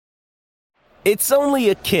It's only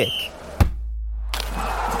a kick,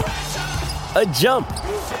 a jump,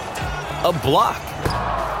 a block.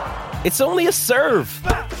 It's only a serve.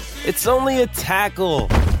 It's only a tackle,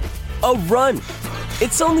 a run.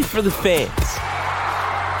 It's only for the fans.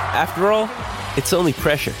 After all, it's only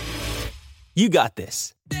pressure. You got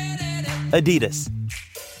this. Adidas.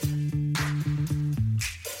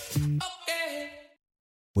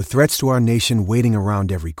 With threats to our nation waiting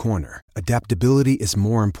around every corner, adaptability is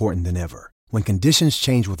more important than ever. When conditions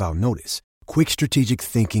change without notice, quick strategic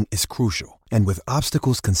thinking is crucial. And with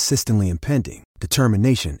obstacles consistently impending,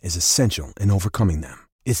 determination is essential in overcoming them.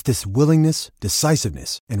 It's this willingness,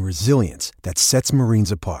 decisiveness, and resilience that sets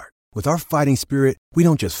Marines apart. With our fighting spirit, we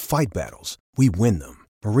don't just fight battles, we win them.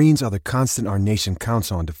 Marines are the constant our nation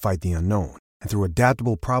counts on to fight the unknown. And through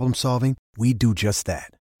adaptable problem solving, we do just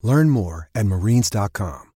that. Learn more at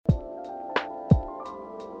marines.com.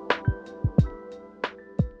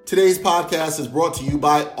 Today's podcast is brought to you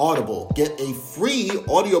by Audible. Get a free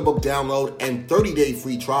audiobook download and 30-day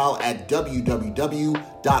free trial at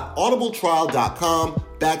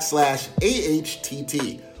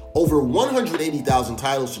www.audibletrial.com/AHTT. Over 180,000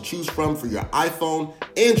 titles to choose from for your iPhone,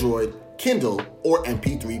 Android, Kindle, or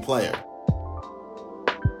MP3 player.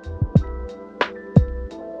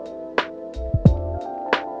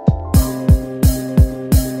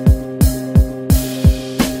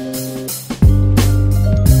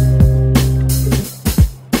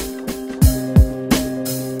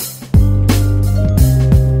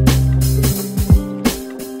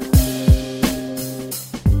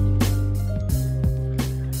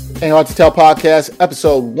 Ain't Hard to Tell podcast,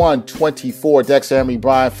 episode 124. Dexter Henry,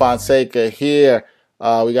 Brian Fonseca here.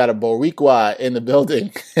 We got a Boricua in the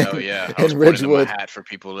building. Oh yeah, I was in Ridgewood. My hat for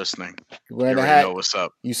people listening. Wearing you the hat. Know what's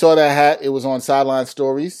up. You saw that hat. It was on Sideline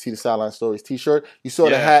Stories. See the Sideline Stories t-shirt. You saw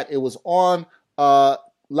the hat. It was on La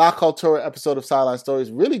Cultura episode of Sideline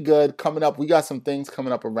Stories. Really good. Coming up, we got some things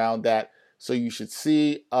coming up around that, so you should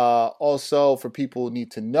see. Also, for people who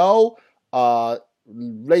need to know,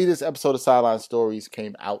 latest episode of Sideline Stories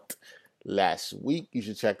came out last week. You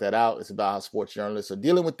should check that out. It's about how sports journalists are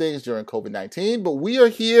dealing with things during COVID-19. But we are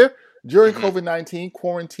here during COVID-19,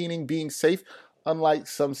 quarantining, being safe, unlike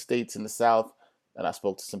some states in the South. And I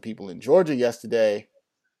spoke to some people in Georgia yesterday.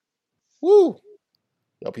 Woo!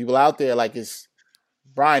 Yo, people out there like it's...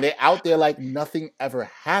 Brian, they're out there like nothing ever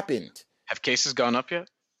happened. Have cases gone up yet?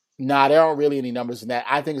 Nah, there aren't really any numbers in that.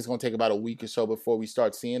 I think it's going to take about a week or so before we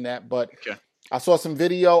start seeing that. But I saw some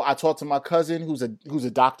video. I talked to my cousin who's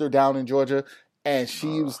a doctor down in Georgia, and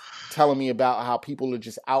she was telling me about how people are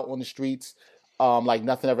just out on the streets like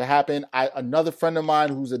nothing ever happened. Another friend of mine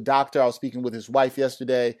who's a doctor, I was speaking with his wife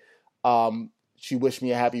yesterday. She wished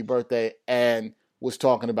me a happy birthday and was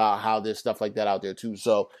talking about how there's stuff like that out there too.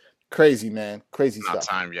 So crazy, man. Crazy stuff. It's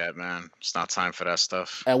not time yet, man. It's not time for that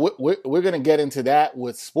stuff. And we're going to get into that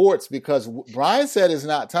with sports because Brian said it's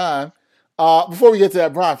not time. Before we get to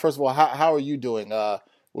that, Brian, first of all, how are you doing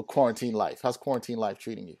with quarantine life? How's quarantine life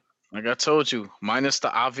treating you? Like I told you, minus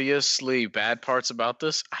the obviously bad parts about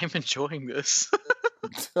this, I'm enjoying this.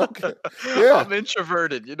 Okay. Yeah. I'm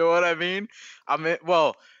introverted. You know what I mean?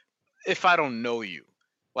 Well, if I don't know you,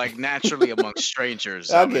 like naturally amongst strangers,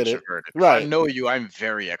 I'm introverted. Right. If I know you, I'm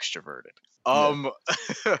very extroverted.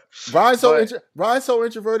 Brian's so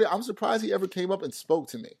introverted. I'm surprised he ever came up and spoke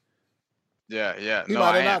to me. Yeah. He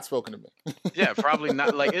might have not spoken to me. Yeah, probably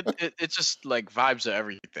not. Like it just like vibes of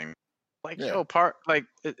everything. Like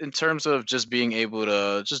in terms of just being able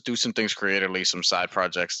to just do some things creatively, some side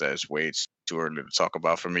projects that is way too early to talk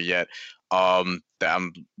about for me yet. That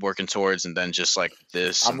I'm working towards, and then just like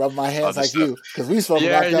this. I'm rubbing my hands like stuff. You because we spoke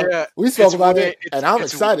about that. Yeah. We spoke about it, and I'm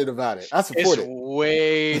excited about it. I support it. It's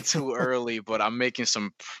way too early, but I'm making a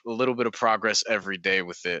little bit of progress every day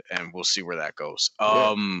with it, and we'll see where that goes.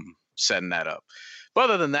 Setting that up. But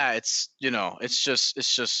other than that, it's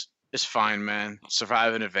fine, man.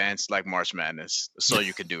 Survive in advance like March Madness. That's all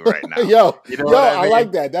you can do right now. I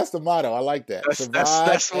like that. That's the motto. I like that.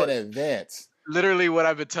 Survive in advance. Literally what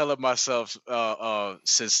I've been telling myself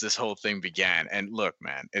since this whole thing began. And look,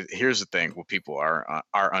 man, here's the thing: what people are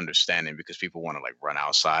understanding, because people want to like run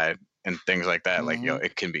outside and things like that. Mm-hmm.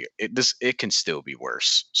 Like, it can still be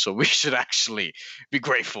worse. So we should actually be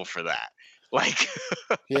grateful for that. Like,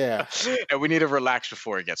 yeah, and we need to relax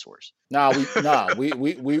before it gets worse. We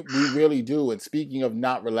really do. And speaking of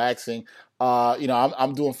not relaxing,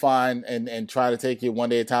 I'm doing fine and trying to take it one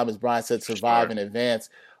day at a time, as Brian said. Survive in advance.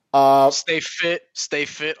 Stay fit.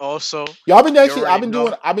 Also, yeah,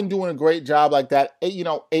 I've been doing a great job like that.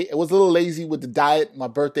 It was a little lazy with the diet, my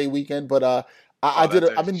birthday weekend, but I've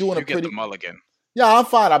been doing a pretty mulligan. Yeah, I'm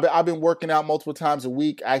fine. I've been working out multiple times a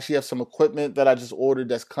week. I actually have some equipment that I just ordered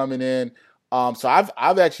that's coming in. So I've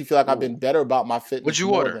actually feel like I've been Ooh. better about my What'd fitness you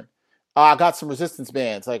more order? than I got some resistance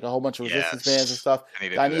bands, like a whole bunch of resistance bands and Yes, stuff I need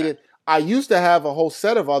to that I do that. needed. I used to have a whole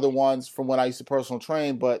set of other ones from when I used to personal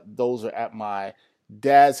train, but those are at my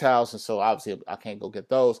dad's house, and so obviously I can't go get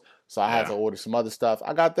those. So I had to Yeah. order some other stuff.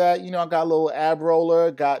 I got that, I got a little ab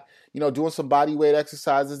roller, got doing some body weight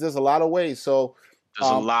exercises. There's a lot of ways. So There's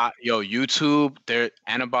a um, lot. Yo, YouTube, there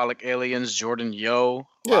Anabolic Aliens, Jordan Yo.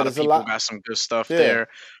 A yeah, lot of there's a people lot. got some good stuff Yeah. there.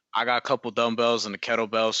 I got a couple dumbbells and a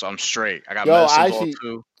kettlebell, so I'm straight. I got Yo, medicine ball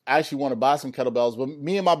too. I actually want to buy some kettlebells, but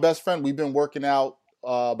me and my best friend, we've been working out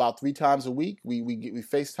about 3 times a week. We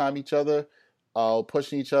FaceTime each other,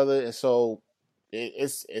 pushing each other, and so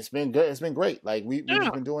it's been good. It's been great. Like we just Yeah.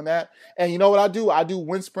 been doing that. And you know what I do? I do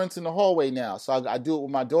wind sprints in the hallway now. So I do it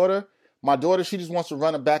with my daughter. My daughter, she just wants to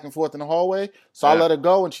run it back and forth in the hallway. So I Yeah. let her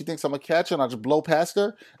go, and she thinks I'm a catcher, and I just blow past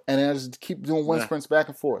her, and then I just keep doing wind Yeah. sprints back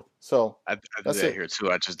and forth. So I do that's that it. here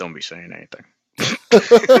too. I just don't be saying anything.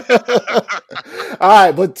 All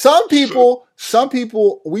right, but some people,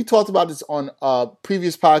 we talked about this on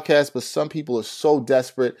previous podcasts, but some people are so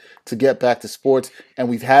desperate to get back to sports, and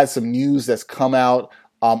we've had some news that's come out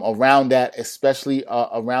around that, especially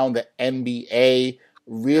around the NBA.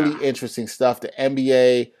 Really interesting stuff. The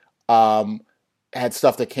NBA had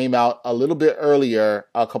stuff that came out a little bit earlier,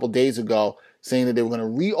 a couple days ago, saying that they were going to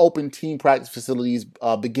reopen team practice facilities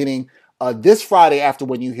beginning this Friday after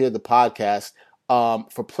when you hear the podcast.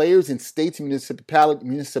 For players in states and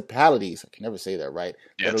municipalities, I can never say that right,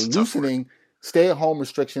 Yeah, that are it's a tough word. loosening stay-at-home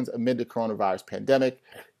restrictions amid the coronavirus pandemic.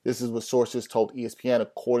 This is what sources told ESPN,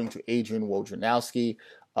 according to Adrian Wojnarowski.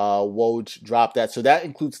 Woj dropped that. So that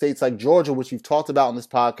includes states like Georgia, which we've talked about on this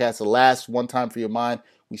podcast. The last One Time for Your Mind,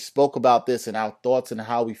 we spoke about this and our thoughts and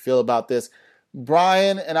how we feel about this.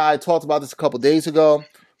 Brian and I talked about this a couple days ago.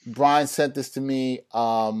 Brian sent this to me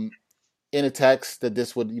in a text that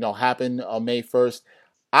this would, happen on May 1st.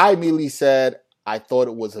 I immediately said I thought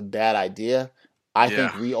it was a bad idea. I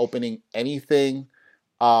think reopening anything.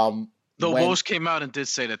 Though Woj came out and did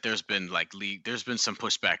say that there's been some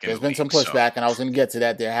pushback. There's been some pushback, and I was going to get to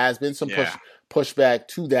that. There has been some pushback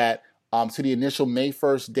to that, to the initial May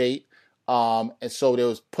 1st date. And so there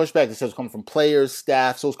was pushback that says coming from players,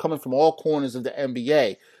 staff. So it's coming from all corners of the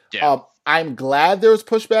NBA. Yeah. I'm glad there was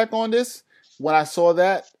pushback on this. When I saw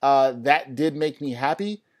that, that did make me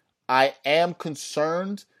happy. I am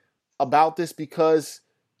concerned about this because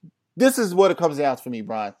this is what it comes down to for me,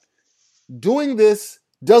 Brian. Doing this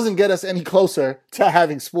doesn't get us any closer to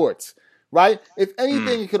having sports, right? If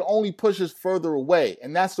anything, it could only push us further away.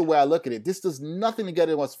 And that's the way I look at it. This does nothing to get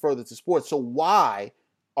us further to sports. So why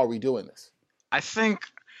are we doing this? I think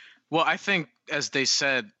as they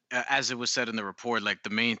said, as it was said in the report, like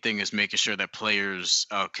the main thing is making sure that players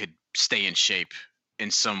could stay in shape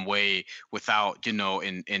in some way without,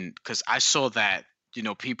 because I saw that,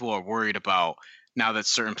 people are worried about now that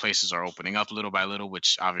certain places are opening up little by little,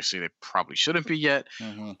 which obviously they probably shouldn't be yet.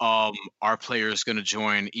 Mm-hmm. Are players going to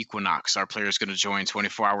join Equinox? Are players going to join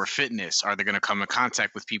 24-hour fitness? Are they going to come in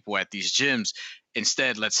contact with people at these gyms?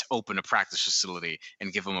 Instead, let's open a practice facility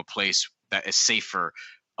and give them a place that is safer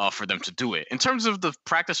for them to do it. In terms of the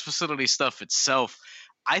practice facility stuff itself,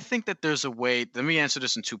 I think that there's a way. Let me answer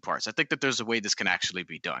this in two parts. I think that there's a way this can actually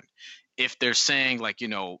be done. If they're saying,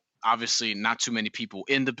 obviously not too many people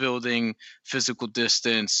in the building, physical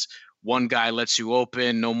distance, one guy lets you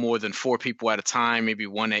open, no more than 4 people at a time, maybe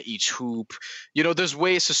one at each hoop. There's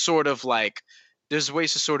ways to sort of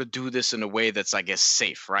do this in a way that's, I guess,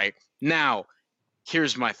 safe, right? Now,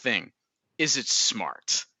 here's my thing. Is it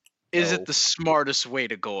smart? Is it the smartest way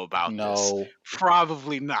to go about this?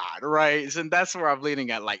 Probably not, right? And that's where I'm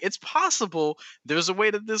leaning at. Like, it's possible there's a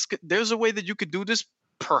way that you could do this.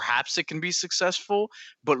 Perhaps it can be successful,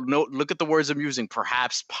 but no, look at the words I'm using.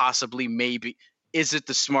 Perhaps, possibly, maybe. Is it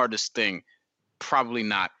the smartest thing? Probably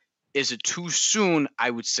not. Is it too soon? I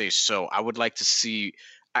would say so. I would like to see.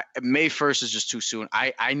 May 1st is just too soon.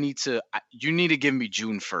 You need to give me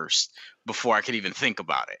June 1st before I could even think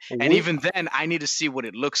about it. And even then, I need to see what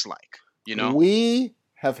it looks like, We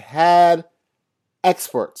have had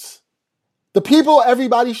experts. The people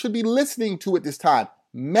everybody should be listening to at this time.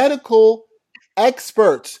 Medical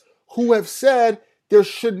experts who have said there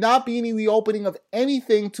should not be any reopening of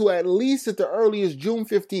anything to at least at the earliest June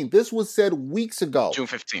 15th. This was said weeks ago. June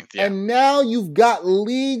 15th, yeah. And now you've got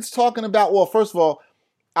leagues talking about, well, first of all,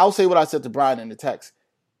 I'll say what I said to Brian in the text.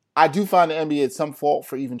 I do find the NBA at some fault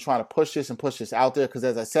for even trying to push this out there because,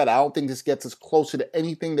 as I said, I don't think this gets us closer to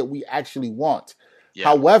anything that we actually want. Yeah.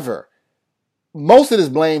 However, most of this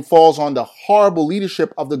blame falls on the horrible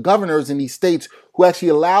leadership of the governors in these states who actually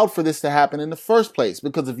allowed for this to happen in the first place.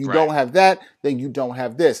 Because if you don't have that, then you don't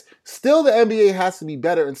have this. Still, the NBA has to be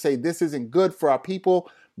better and say this isn't good for our people.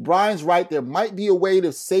 Brian's right. There might be a way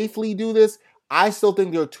to safely do this. I still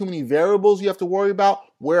think there are too many variables you have to worry about.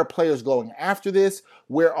 Where are players going after this?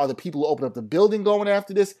 Where are the people who open up the building going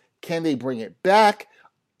after this? Can they bring it back?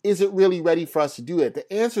 Is it really ready for us to do it?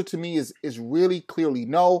 The answer to me is really clearly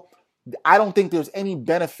no. I don't think there's any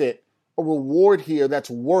benefit or reward here that's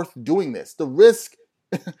worth doing this. The risk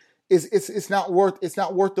is it's not worth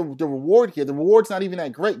the reward here. The reward's not even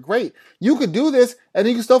that great. You could do this and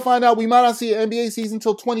you can still find out we might not see an NBA season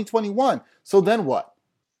until 2021. So then what?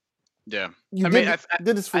 Yeah. You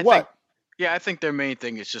did this for what? I think their main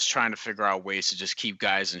thing is just trying to figure out ways to just keep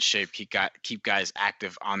guys in shape, keep guys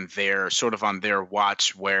active on their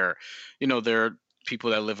watch, where, there are people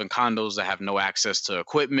that live in condos that have no access to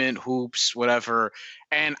equipment, hoops, whatever.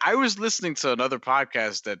 And I was listening to another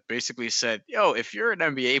podcast that basically said, if you're an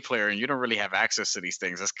NBA player and you don't really have access to these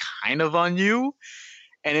things, that's kind of on you.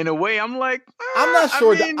 And in a way, I'm like,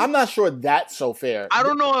 I'm not sure that's so fair. I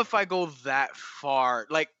don't know if I go that far.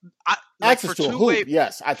 Access to a hoop,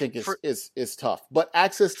 yes, I think it's tough. But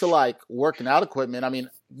access to working out equipment, I mean,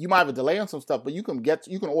 you might have a delay on some stuff, but you can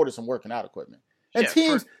order some working out equipment. And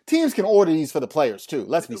teams can order these for the players too.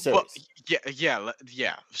 Let's be serious.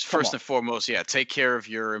 Yeah. First and foremost, take care of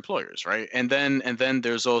your employers, right? And then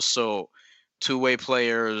there's also two-way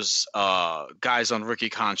players, guys on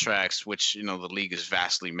rookie contracts, which the league is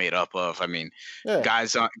vastly made up of. I mean,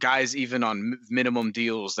 guys even on minimum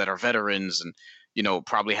deals that are veterans and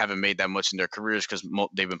probably haven't made that much in their careers because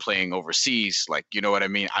they've been playing overseas. You know what I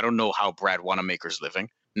mean? I don't know how Brad Wanamaker's living.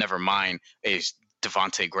 Never mind a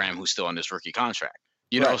Devontae Graham who's still on this rookie contract.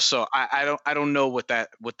 So I don't know what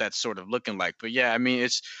that's sort of looking like. But yeah, I mean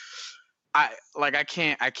I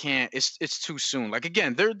can't. It's too soon.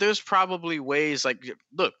 Again, there's probably ways.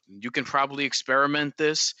 Look, you can probably experiment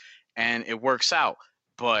this, and it works out.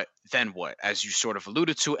 But then what? As you sort of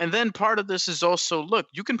alluded to, and then part of this is also, look,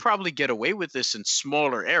 you can probably get away with this in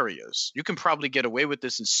smaller areas. You can probably get away with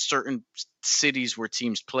this in certain cities where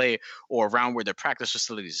teams play or around where their practice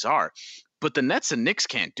facilities are. But the Nets and Knicks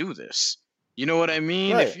can't do this. You know what I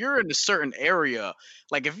mean? Right. If you're in a certain area,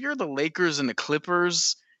 if you're the Lakers and the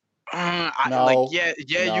Clippers. You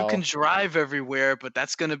can drive everywhere, but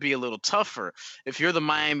that's going to be a little tougher. If you're the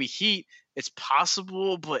Miami Heat, it's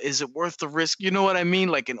possible, but is it worth the risk? You know what I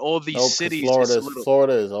mean? In all these cities,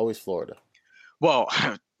 Florida is always Florida. Well,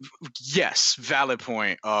 yes, valid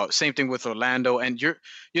point. Same thing with Orlando, and you're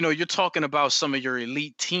talking about some of your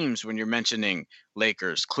elite teams when you're mentioning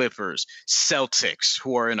Lakers, Clippers, Celtics,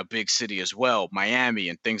 who are in a big city as well, Miami,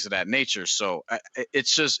 and things of that nature. So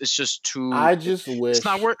it's just too. I just wish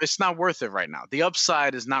it's not worth it right now. The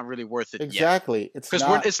upside is not really worth it. Exactly,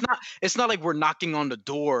 yet. It's not like we're knocking on the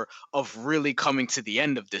door of really coming to the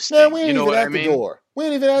end of this thing. We ain't even at the door. We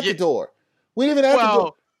ain't even at the door. We ain't even at the door.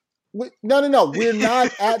 No. We're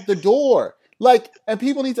not at the door. And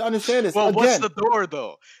people need to understand this. Well, again, what's the door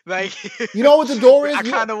though? You know what the door is? I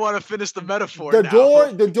kind of want to finish the metaphor.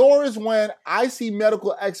 The door is when I see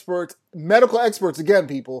medical experts again,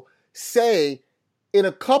 people say in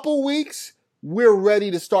a couple weeks we're ready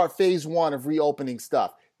to start phase 1 of reopening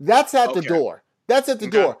stuff. That's at the door. That's at the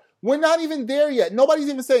door. We're not even there yet. Nobody's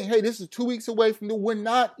even saying, "Hey, this is 2 weeks away from the." We're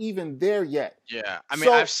not even there yet. Yeah, I mean,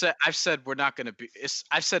 I've said we're not going to be.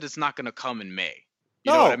 I've said it's not going to come in May.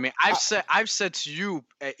 You know what I mean? I've said to you,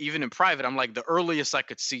 even in private, I'm like, the earliest I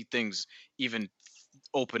could see things even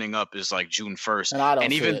opening up is June 1st. And I don't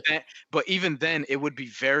see it. But even then, it would be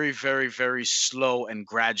very, very, very slow and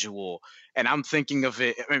gradual. And I'm thinking of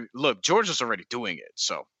it. I mean, look, Georgia's already doing it,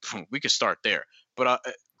 so we could start there. But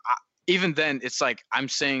even then, it's I'm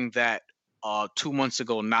saying that 2 months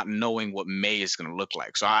ago, not knowing what May is going to look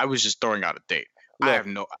like. So I was just throwing out a date. Look,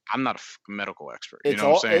 I'm not a medical expert. You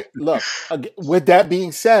know what I'm saying? Look, with that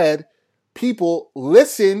being said, people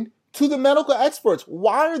listen to the medical experts.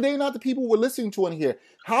 Why are they not the people we're listening to in here?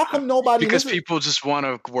 How come nobody? Because people just want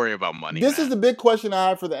to worry about money. This is the big question I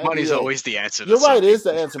have for the NBA. Money's always the answer. You're right, it is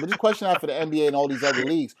the answer. But this question I have for the NBA and all these other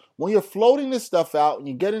leagues. When you're floating this stuff out and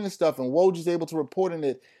you're getting this stuff and Woj is able to report in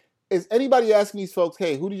it, is anybody asking these folks,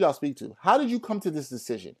 hey, who did y'all speak to? How did you come to this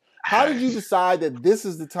decision? How did you decide that this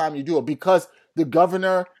is the time you do it? Because the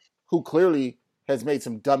governor, who clearly has made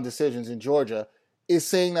some dumb decisions in Georgia, is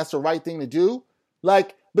saying that's the right thing to do?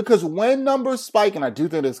 Because when numbers spike, and I do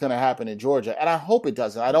think it's going to happen in Georgia, and I hope it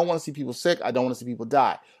doesn't. I don't want to see people sick. I don't want to see people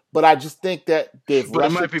die. But I just think that But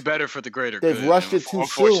it might be better for the greater good. They've rushed it too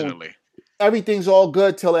soon. Everything's all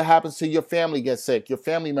good till it happens to your family gets sick, your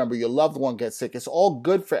family member, your loved one gets sick. It's all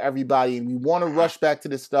good for everybody, and we want to rush back to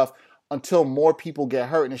this stuff until more people get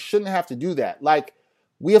hurt. And it shouldn't have to do that. Like,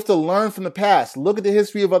 we have to learn from the past. Look at the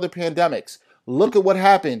history of other pandemics. Look at what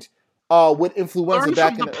happened with influenza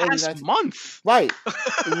back in the early 90s. Month. Right.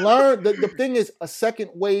 Learn. The thing is, a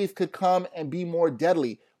second wave could come and be more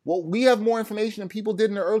deadly. What we have more information than people did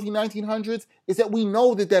in the early 1900s is that we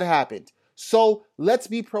know that happened. So let's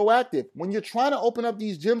be proactive. When you're trying to open up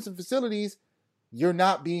these gyms and facilities, you're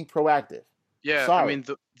not being proactive. Yeah, Sorry. I mean,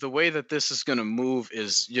 the way that this is going to move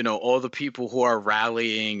is, all the people who are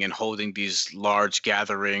rallying and holding these large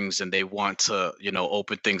gatherings and they want to,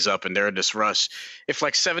 open things up and they're in this rush. If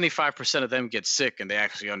like 75% of them get sick and they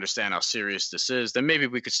actually understand how serious this is, then maybe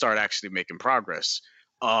we could start actually making progress.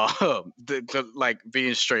 Like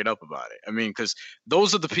being straight up about it. I mean, because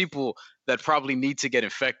those are the people that probably need to get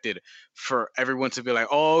infected for everyone to be like,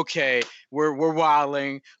 oh, okay, we're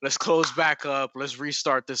wilding. Let's close back up. Let's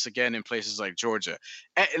restart this again in places like Georgia.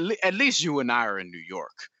 At least you and I are in New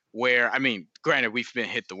York, where, I mean, granted, we've been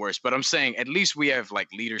hit the worst, but I'm saying at least we have like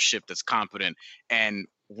leadership that's competent, and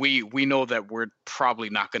we know that we're probably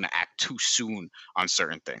not going to act too soon on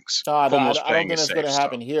certain things. I don't think that's going to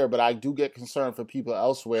happen here, but I do get concerned for people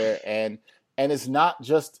elsewhere, and it's not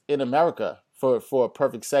just in America. For a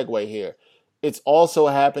perfect segue here, it's also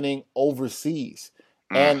happening overseas,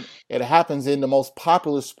 and it happens in the most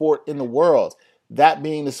popular sport in the world. That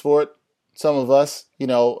being the sport, some of us,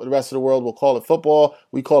 the rest of the world will call it football.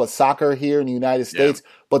 We call it soccer here in the United States,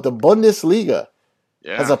 but the Bundesliga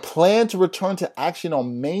has a plan to return to action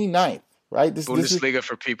on May 9th, right? Bundesliga,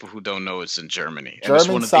 for people who don't know, it's in Germany. And German it's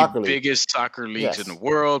one of the league. biggest soccer leagues in the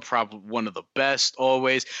world, probably one of the best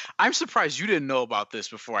always. I'm surprised you didn't know about this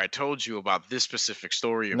before I told you about this specific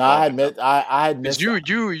story. No, I had missed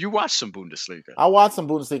you watched some Bundesliga. I watched some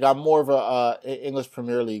Bundesliga. I'm more of a English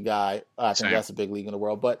Premier League guy. I think that's a big league in the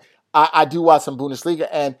world. But I do watch some Bundesliga,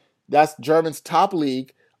 and that's German's top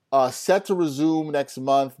league, set to resume next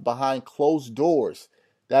month behind closed doors.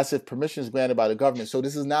 That's if permission is granted by the government. So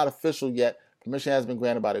this is not official yet. Permission has been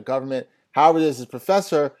granted by the government. However, this is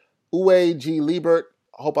Professor Uwe G. Liebert,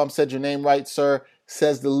 I hope I'm said your name right, sir,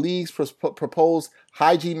 says the league's proposed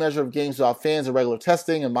hygiene measure of games without fans and regular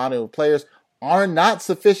testing and monitoring of players are not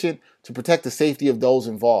sufficient to protect the safety of those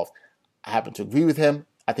involved. I happen to agree with him.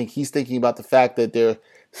 I think he's thinking about the fact that there are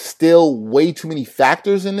still way too many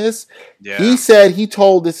factors in this. Yeah. He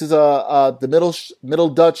told this is the Middle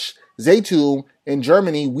Dutch Zeitung in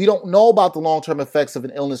Germany, we don't know about the long-term effects of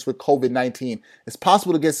an illness with COVID-19. It's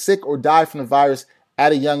possible to get sick or die from the virus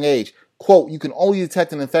at a young age. Quote, you can only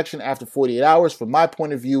detect an infection after 48 hours. From my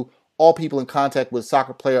point of view, all people in contact with a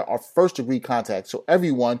soccer player are first-degree contact, so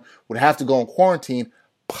everyone would have to go in quarantine,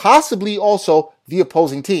 possibly also the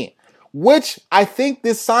opposing team. Which I think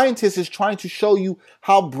this scientist is trying to show you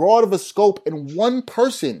how broad of a scope and one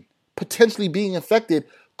person potentially being infected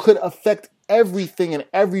could affect everything and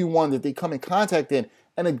everyone that they come in contact in.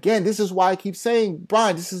 And again, this is why I keep saying,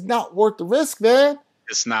 Brian, this is not worth the risk, man.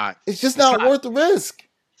 It's not. It's just not worth the risk.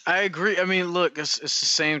 I agree. I mean, look, it's the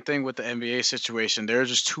same thing with the NBA situation. There are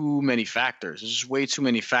just too many factors. There's just way too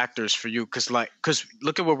many factors for you. Because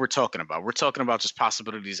look at what we're talking about. We're talking about just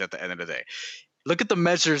possibilities at the end of the day. Look at the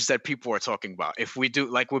measures that people are talking about. If we do,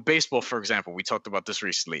 like with baseball, for example, we talked about this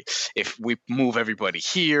recently. If we move everybody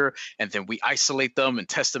here and then we isolate them and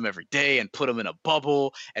test them every day and put them in a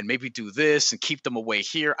bubble and maybe do this and keep them away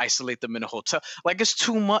here, isolate them in a hotel. Like, it's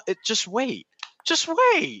too much. Just wait.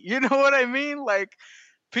 You know what I mean? Like,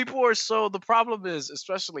 people are the problem is,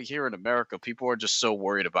 especially here in America, people are just so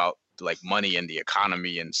worried about like money and the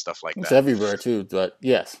economy and stuff like that. It's everywhere too, but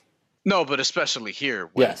yes. No, but especially here,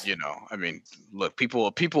 when, I mean, look, people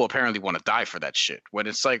apparently want to die for that shit. When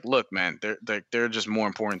it's like, look, man, there are just more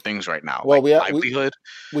important things right now. Well, like livelihood.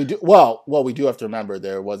 We do have to remember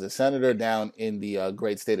there was a senator down in the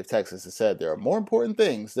great state of Texas that said there are more important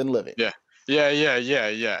things than living. Yeah.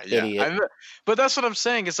 But that's what I'm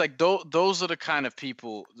saying. It's like those are the kind of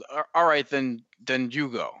people. All right, then you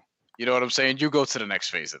go. You know what I'm saying? You go to the next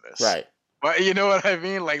phase of this. Right. But you know what I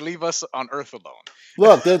mean? Like, leave us on Earth alone.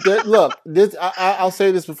 Look, I'll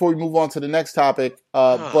say this before we move on to the next topic.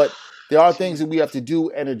 But there are things that we have to do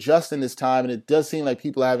and adjust in this time, and it does seem like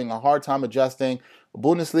people are having a hard time adjusting.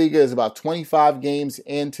 Bundesliga is about 25 games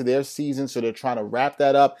into their season, so they're trying to wrap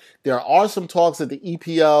that up. There are some talks that the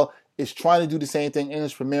EPL is trying to do the same thing,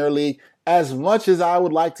 English Premier League. As much as I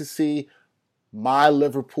would like to see my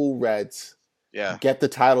Liverpool Reds get the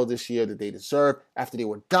title this year that they deserve after they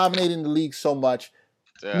were dominating the league so much.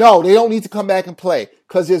 Yeah. No, they don't need to come back and play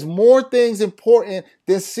because there's more things important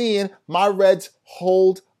than seeing my Reds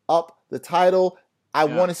hold up the title. I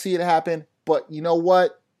want to see it happen, but you know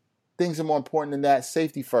what? Things are more important than that.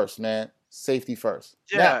 Safety first, man. safety first.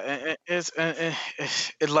 Yeah, it's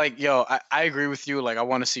like, yo, I agree with you. Like, I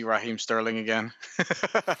want to see Raheem Sterling again.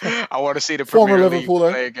 I want to see the Former Premier League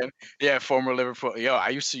Liverpooler. play again. Yeah, former Liverpool. Yo, I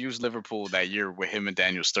used to use Liverpool that year with him and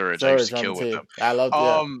Daniel Sturridge. I used to On kill the with team. them. I loved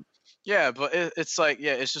it. Yeah, but it's like,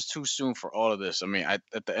 yeah, it's just too soon for all of this. I mean, at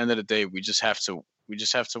the end of the day, we just have to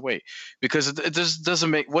wait, because it just doesn't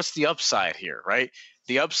make. What's the upside here, right?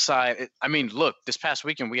 The upside. I mean, look, this past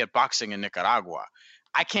weekend we had boxing in Nicaragua.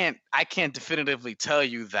 I can't definitively tell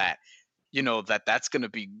you that, that's going to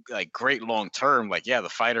be like great long term. Like, yeah, the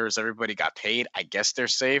fighters, everybody got paid. I guess they're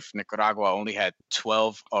safe. Nicaragua only had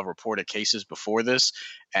 12 reported cases before this,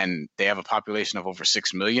 and they have a population of over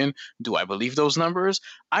 6 million. Do I believe those numbers?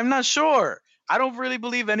 I'm not sure. I don't really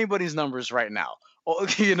believe anybody's numbers right now.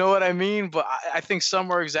 You know what I mean? But I think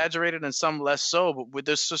some are exaggerated and some less so. But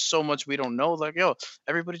there's just so much we don't know. Like, yo,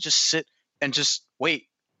 everybody just sit and just wait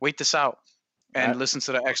this out. And listen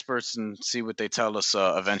to the experts and see what they tell us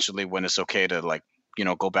eventually, when it's okay to, like,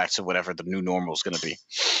 go back to whatever the new normal is going to be.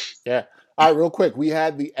 Yeah. All right, real quick. We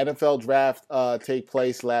had the NFL draft take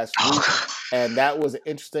place last week, and that was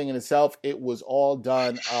interesting in itself. It was all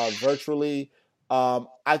done virtually.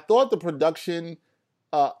 I thought the production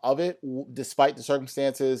of it, despite the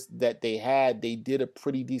circumstances that they had, they did a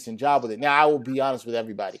pretty decent job with it. Now, I will be honest with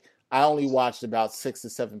everybody. I only watched about 6 to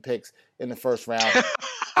 7 picks in the first round.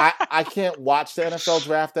 I can't watch the NFL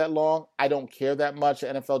draft that long. I don't care that much. The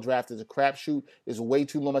NFL draft is a crapshoot. There's way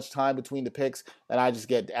too much time between the picks, and I just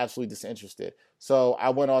get absolutely disinterested. So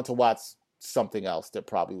I went on to watch something else that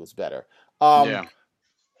probably was better.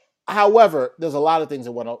 However, there's a lot of things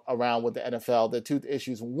that went around with the NFL. The two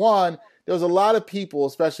issues. One, there was a lot of people,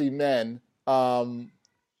 especially men,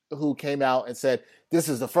 who came out and said, this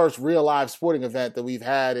is the first real live sporting event that we've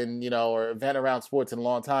had or event around sports in a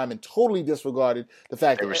long time, and totally disregarded the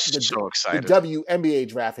fact that the WNBA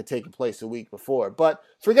draft had taken place a week before. But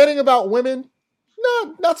forgetting about women,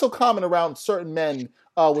 not so common around certain men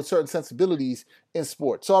with certain sensibilities in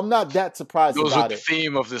sports. So I'm not that surprised about it. That was the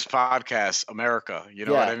theme of this podcast, America. You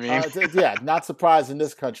know what I mean? Not surprised in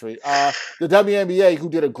this country. The WNBA, who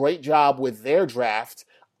did a great job with their draft,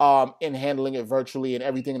 in handling it virtually and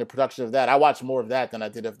everything in the production of that. I watched more of that than I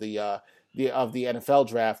did of the NFL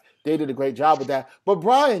draft. They did a great job with that. But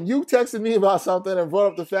Brian, you texted me about something and brought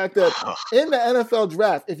up the fact that in the NFL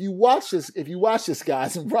draft, if you watch this,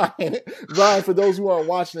 guys, and Brian, for those who aren't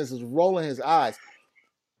watching this, is rolling his eyes.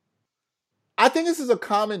 I think this is a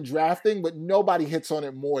common draft thing, but nobody hits on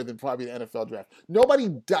it more than probably the NFL draft. Nobody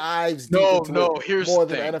dives deep into it more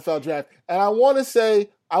than the NFL draft. And I want to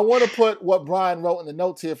put what Brian wrote in the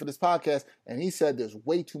notes here for this podcast, and he said there's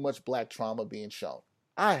way too much black trauma being shown.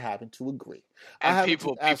 I happen to agree. And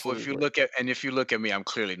people, if you look at me, I'm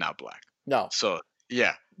clearly not black. No. So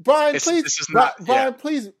yeah. Brian,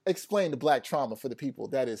 please explain the black trauma for the people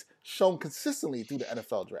that is shown consistently through the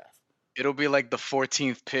NFL draft. It'll be like the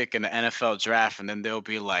 14th pick in the NFL draft, and then they'll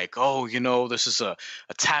be like, oh, this is a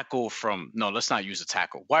tackle from, no, let's not use a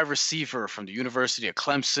tackle, wide receiver from the University of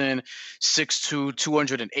Clemson, 6'2",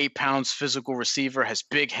 208 pounds, physical receiver, has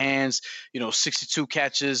big hands, 62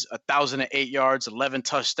 catches, 1,008 yards, 11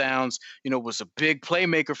 touchdowns, was a big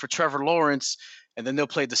playmaker for Trevor Lawrence. And then they'll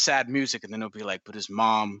play the sad music, and then they'll be like, but his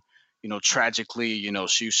mom, tragically, she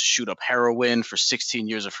used to shoot up heroin for 16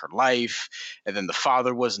 years of her life. And then the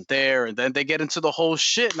father wasn't there. And then they get into the whole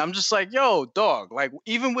shit. And I'm just like, yo, dog, like,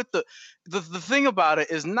 even with the thing about it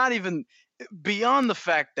is not even beyond the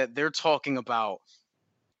fact that they're talking about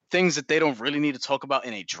things that they don't really need to talk about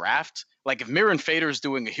in a draft. Like, if Mirren Fader is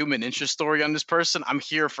doing a human interest story on this person, I'm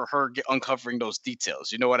here for her uncovering those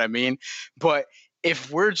details. You know what I mean? But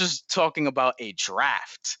if we're just talking about a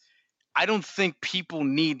draft, I don't think people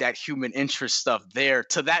need that human interest stuff there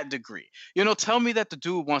to that degree. Tell me that the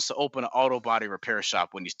dude wants to open an auto body repair shop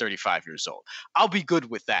when he's 35 years old. I'll be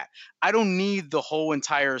good with that. I don't need the whole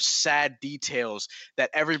entire sad details that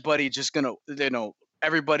everybody just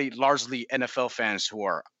everybody, largely NFL fans who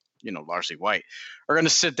are, largely white, are going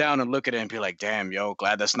to sit down and look at it and be like, damn, yo,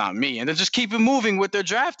 glad that's not me. And then just keep it moving with their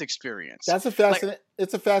draft experience. That's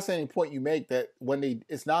it's a fascinating point you make, that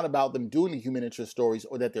it's not about them doing the human interest stories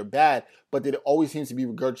or that they're bad, but that it always seems to be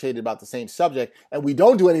regurgitated about the same subject. And we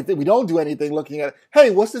don't do anything looking at,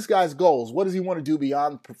 hey, what's this guy's goals? What does he want to do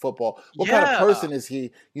beyond football? What kind of person is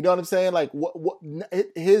he? You know what I'm saying? Like, what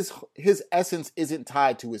his essence isn't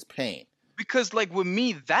tied to his pain. Because, like, with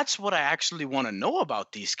me, that's what I actually want to know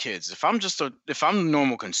about these kids. If I'm a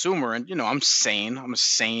normal consumer and, I'm a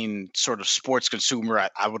sane sort of sports consumer,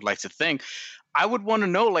 I would like to think, I would want to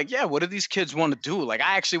know, like, yeah, what do these kids want to do? Like,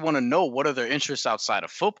 I actually want to know, what are their interests outside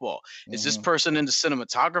of football? Is this Mm-hmm. person into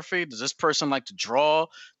cinematography? Does this person like to draw?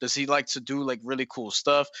 Does he like to do like really cool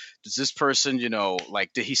stuff? Does this person,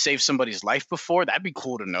 like, did he save somebody's life before? That'd be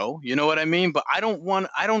cool to know. You know what I mean? But I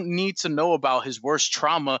don't need to know about his worst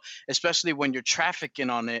trauma, especially when you're trafficking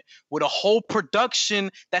on it with a whole production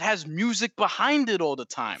that has music behind it all the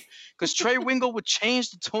time. Because Trey Wingo would change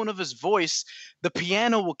the tone of his voice, the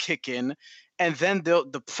piano will kick in, and then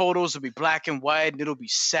the photos will be black and white, and it'll be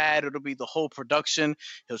sad. It'll be the whole production.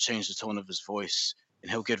 He'll change the tone of his voice,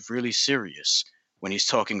 and he'll get really serious when he's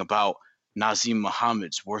talking about Nazim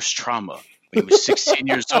Muhammad's worst trauma when he was 16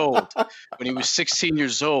 years old. When he was 16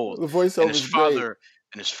 years old, The voiceover is great.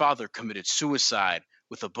 His father committed suicide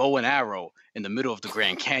with a bow and arrow in the middle of the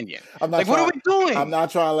Grand Canyon. I'm not Like, what are we doing? I'm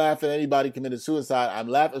not trying to laugh at anybody committed suicide. I'm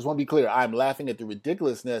laughing. I just want to be clear. I'm laughing at the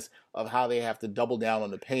ridiculousness of how they have to double down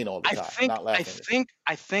on the pain all the time.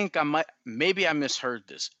 I think maybe I misheard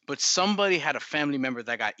this, but somebody had a family member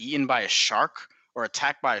that got eaten by a shark or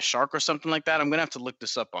attacked by a shark or something like that. I'm gonna have to look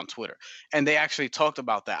this up on Twitter. And they actually talked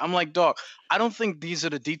about that. I'm like, dog, I don't think these are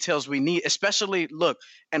the details we need, especially, look,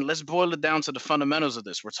 and let's boil it down to the fundamentals of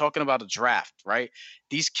this. We're talking about a draft, right?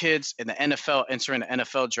 These kids in the NFL entering the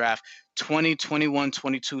NFL draft, 20, 21,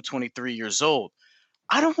 22, 23 years old.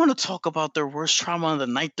 I don't want to talk about their worst trauma on the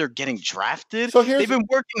night they're getting drafted. So They've been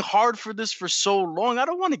working hard for this for so long. I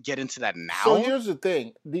don't want to get into that now. So here's the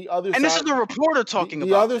thing. The other and side, this is the reporter talking the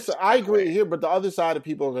about other this, side, I agree here, but the other side of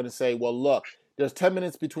people are going to say, well, look, there's 10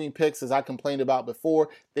 minutes between picks, as I complained about before.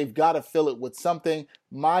 They've got to fill it with something.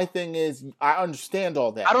 My thing is, I understand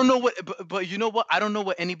all that. I don't know what, but you know what? I don't know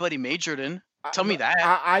what anybody majored in. Tell me that.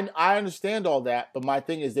 I understand all that, but my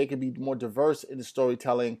thing is they can be more diverse in the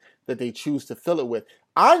storytelling that they choose to fill it with.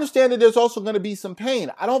 I understand that there's also going to be some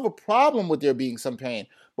pain. I don't have a problem with there being some pain.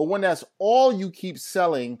 But when that's all you keep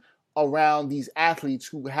selling around these athletes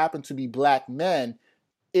who happen to be black men,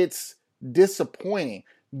 it's disappointing.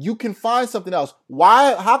 You can find something else.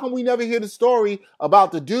 How can we never hear the story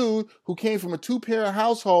about the dude who came from a 2-parent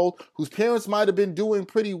household whose parents might have been doing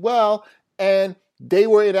pretty well and they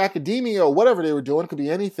were in academia or whatever they were doing, it could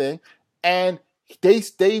be anything, and they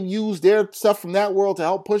use their stuff from that world to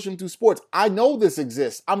help push them through sports. I know this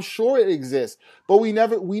exists. I'm sure it exists, but we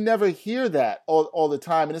never hear that all the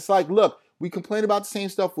time. And it's like, look, we complain about the same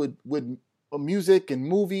stuff with music and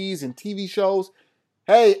movies and TV shows.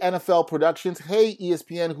 Hey, NFL productions, hey,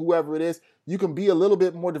 ESPN, whoever it is, you can be a little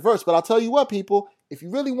bit more diverse. But I'll tell you what, people, if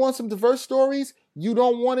you really want some diverse stories, you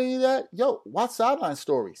don't want any of that, watch Sideline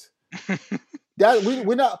Stories.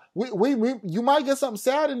 You might get something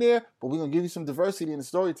sad in there, but we're gonna give you some diversity in the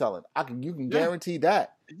storytelling. You can guarantee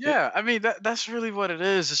that. Yeah, I mean that's really what it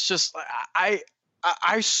is. It's just I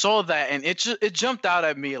saw that and it jumped out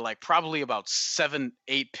at me like probably about 7-8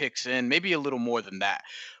 picks in, maybe a little more than that,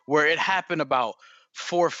 where it happened about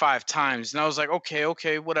 4 or 5 times, and I was like,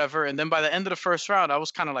 okay, whatever. And then by the end of the first round, I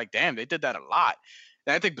was kind of like, damn, they did that a lot.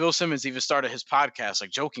 And I think Bill Simmons even started his podcast like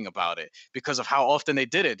joking about it because of how often they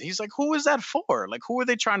did it. He's like, who is that for? Like, who are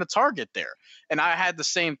they trying to target there? And I had the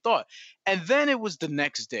same thought. And then it was the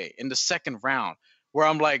next day in the second round where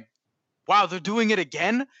I'm like, wow, they're doing it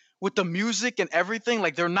again with the music and everything.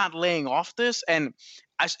 Like, they're not laying off this. And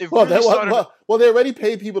they already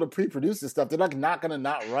paid people to pre-produce this stuff. They're not going to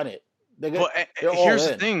not run it.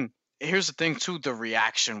 Here's the thing too. The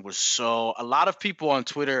reaction was a lot of people on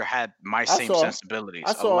Twitter had my same sensibilities.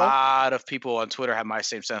 A lot of people on Twitter had my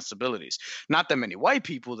same sensibilities. Not that many white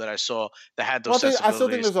people that I saw that had those sensibilities. I still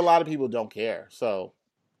think there's a lot of people who don't care. So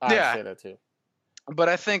I say that too. But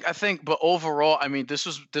I think, but overall, I mean, this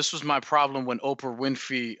was my problem when Oprah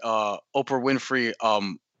Winfrey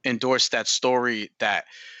endorsed that story that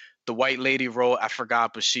the white lady wrote. I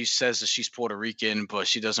forgot, but she says that she's Puerto Rican, but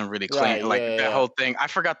she doesn't really claim that whole thing. I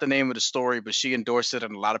forgot the name of the story, but she endorsed it,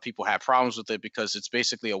 and a lot of people had problems with it because it's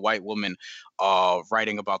basically a white woman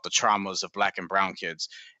writing about the traumas of black and brown kids.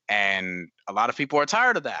 And a lot of people are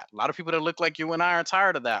tired of that. A lot of people that look like you and I are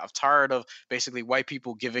tired of that. I'm tired of basically white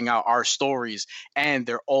people giving out our stories, and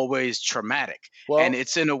they're always traumatic. And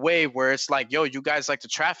it's in a way where it's like, yo, you guys like to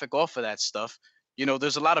traffic off of that stuff.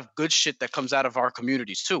 There's a lot of good shit that comes out of our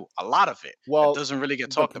communities too. A lot of it. It doesn't really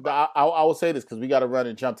get talked about. I will say this because we got to run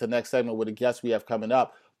and jump to the next segment with a guest we have coming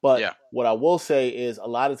up. But what I will say is a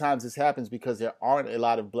lot of times this happens because there aren't a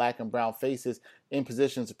lot of black and brown faces in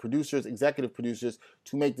positions of producers, executive producers,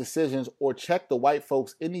 to make decisions or check the white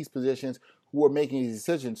folks in these positions who are making these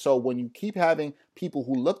decisions. So when you keep having people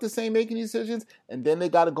who look the same making these decisions, and then they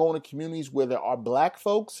got to go into communities where there are black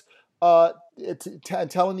folks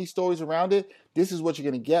telling these stories around it, this is what you're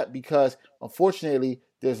going to get because, unfortunately,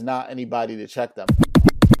 there's not anybody to check them.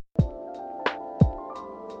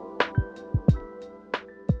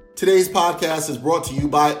 Today's podcast is brought to you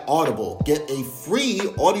by Audible. Get a free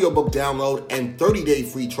audiobook download and 30-day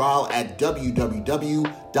free trial at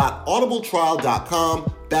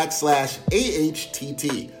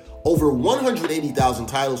www.audibletrial.com/AHTT. Over 180,000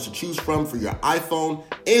 titles to choose from for your iPhone,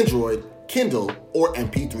 Android, Kindle, or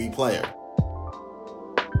MP3 player.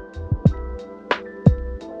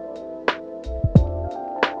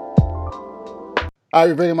 All right,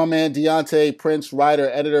 we're bringing my man Deontay Prince, writer,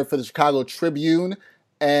 editor for the Chicago Tribune.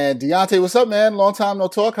 And Deontay, what's up, man? Long time no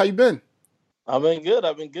talk. How you been? I've been good.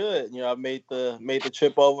 I made the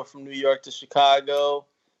trip over from New York to Chicago.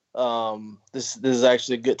 This is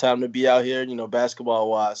actually a good time to be out here, basketball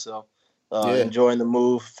wise. So enjoying the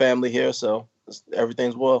move, family here. So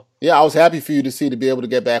everything's well. Yeah, I was happy for you to be able to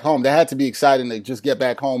get back home. That had to be exciting to just get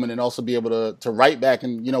back home and then also be able to write back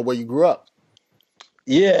in, where you grew up.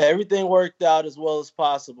 Yeah, everything worked out as well as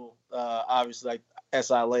possible. Obviously, like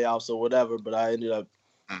SI layoffs or whatever, but I ended up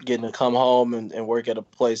getting to come home and work at a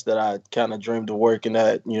place that I kind of dreamed of working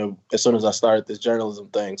at, as soon as I started this journalism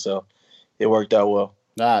thing. So it worked out well.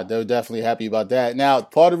 Nah, they're definitely happy about that. Now,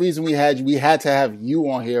 part of the reason we had to have you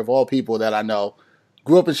on here, of all people that I know.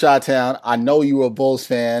 Grew up in Chi-Town. I know you were a Bulls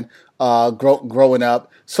fan growing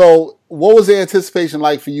up. So what was the anticipation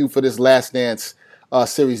like for you for this Last Dance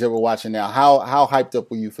series that we're watching now? How hyped up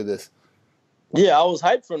were you for this? Yeah, I was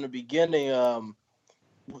hyped from the beginning.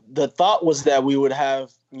 The thought was that we would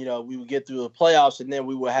have, we would get through the playoffs and then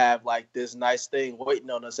we would have like this nice thing waiting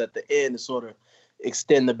on us at the end to sort of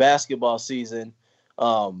extend the basketball season.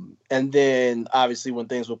 And then obviously when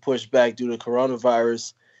things were pushed back due to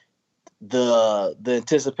coronavirus, the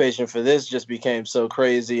anticipation for this just became so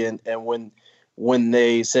crazy. And when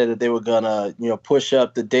they said that they were gonna, push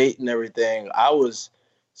up the date and everything, I was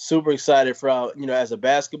super excited for, as a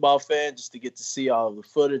basketball fan, just to get to see all of the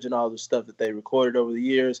footage and all the stuff that they recorded over the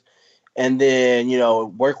years. And then,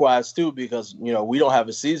 work-wise too, because, we don't have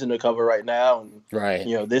a season to cover right now. And, right.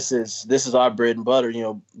 This is our bread and butter,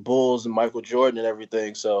 Bulls and Michael Jordan and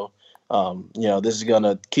everything. So, this is going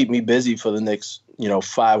to keep me busy for the next,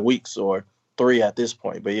 5 weeks or 3 at this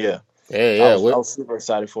point. But yeah. I was super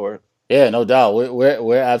excited for it. Yeah, no doubt.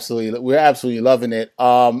 We're absolutely loving it.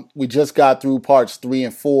 We just got through parts 3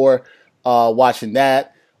 and 4, watching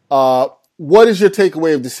that. What is your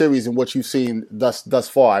takeaway of the series and what you've seen thus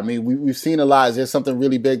far? I mean, we've seen a lot. Is there something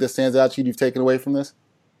really big that stands out to you've taken away from this?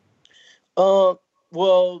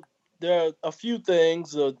 Well, there are a few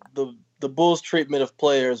things. The Bulls' treatment of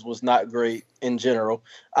players was not great in general.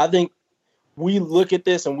 I think we look at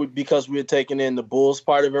this and because we're taking in the Bulls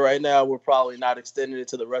part of it right now, we're probably not extending it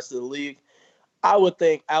to the rest of the league. I would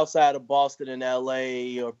think outside of Boston and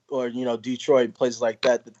LA or Detroit and places like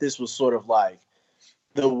that this was sort of like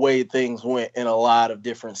the way things went in a lot of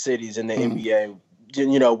different cities in the NBA.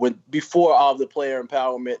 Before all the player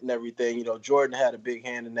empowerment and everything, Jordan had a big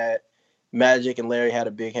hand in that. Magic and Larry had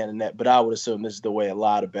a big hand in that. But I would assume this is the way a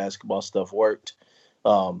lot of basketball stuff worked.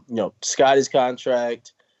 Scotty's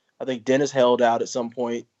contract. I think Dennis held out at some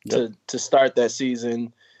point to start that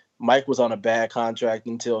season. Mike was on a bad contract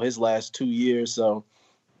until his last 2 years. So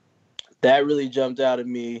that really jumped out at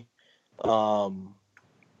me. I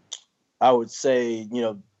would say,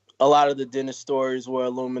 a lot of the Dennis stories were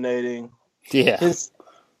illuminating. Yeah.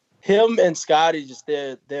 Him and Scotty, just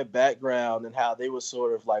their background and how they were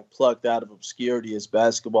sort of like plucked out of obscurity as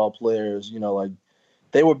basketball players, like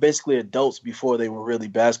they were basically adults before they were really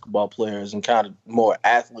basketball players and kind of more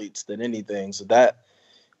athletes than anything. So that,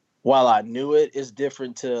 while I knew it, it's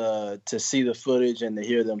different to see the footage and to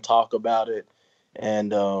hear them talk about it.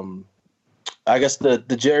 And I guess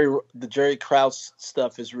the Jerry Krause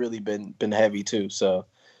stuff has really been heavy too. So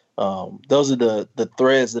those are the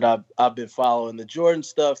threads that I've been following. The Jordan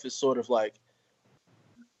stuff is sort of like,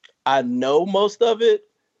 I know most of it,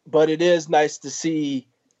 but it is nice to see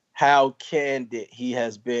how candid he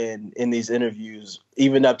has been in these interviews,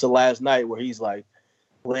 even up to last night where he's like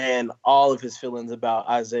laying all of his feelings about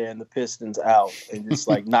Isaiah and the Pistons out and just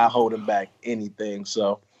like not holding back anything.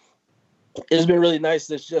 So it's been really nice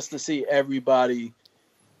just to see everybody,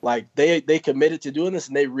 like they committed to doing this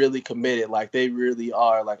and they really committed. Like they really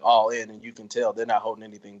are like all in, and you can tell they're not holding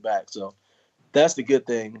anything back. So that's the good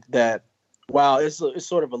thing, that while it's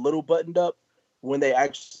sort of a little buttoned up, when they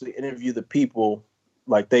actually interview the people,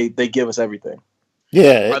 like they give us everything.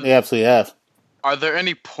 Yeah, they absolutely have. Are there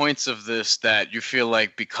any points of this that you feel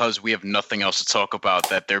like because we have nothing else to talk about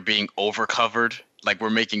that they're being overcovered? Like we're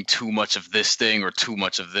making too much of this thing or too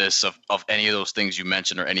much of this, of any of those things you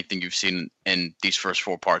mentioned or anything you've seen in these first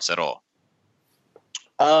 4 parts at all?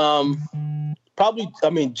 probably, I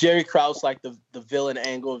mean, Jerry Krause, like the villain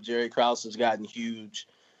angle of Jerry Krause has gotten huge.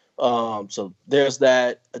 So there's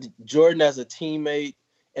that. Jordan as a teammate,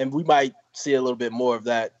 and we might see a little bit more of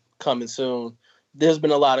that coming soon. There's been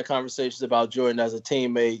a lot of conversations about Jordan as a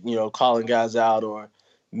teammate, you know, calling guys out or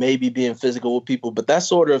maybe being physical with people. But that's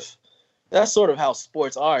sort of how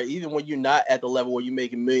sports are. Even when you're not at the level where you're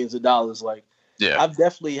making millions of dollars, like I've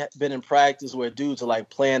definitely been in practice where dudes are like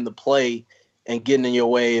playing the play and getting in your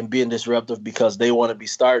way and being disruptive because they want to be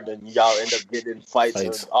starting, and y'all end up getting in fights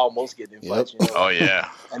or almost getting in fights. You know? Oh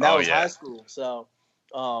yeah, and that was high school, so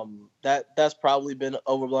that's probably been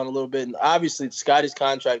overblown a little bit. And obviously, Scotty's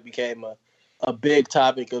contract became a big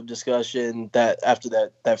topic of discussion that after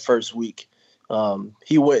that first week.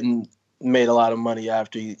 He went and made a lot of money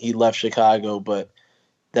after he left Chicago, but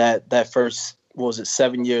that first, what was it,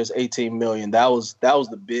 7 years, $18 million? That was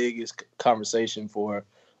the biggest conversation for.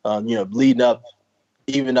 Leading up,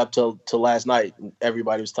 even up to last night,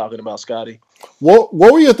 everybody was talking about Scotty. What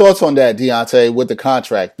were your thoughts on that, Deontay, with the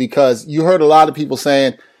contract? Because you heard a lot of people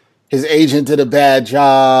saying his agent did a bad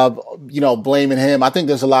job, blaming him. I think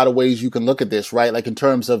there's a lot of ways you can look at this, right? Like in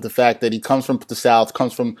terms of the fact that he comes from the South,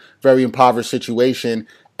 comes from very impoverished situation,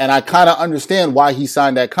 and I kind of understand why he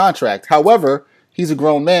signed that contract. However, he's a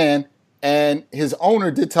grown man, and his owner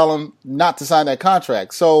did tell him not to sign that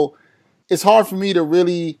contract. So it's hard for me to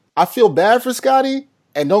really – I feel bad for Scotty,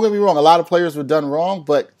 and don't get me wrong, a lot of players were done wrong,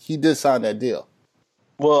 but he did sign that deal.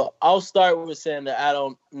 Well, I'll start with saying that I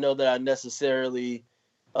don't know that I necessarily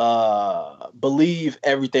believe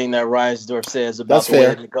everything that Reinsdorf says about the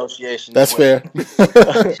way the negotiations That's fair.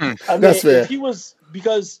 That's fair. If he was –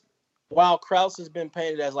 because while Krause has been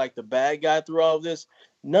painted as like the bad guy through all of this,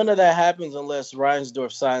 none of that happens unless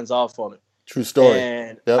Reinsdorf signs off on it. True story.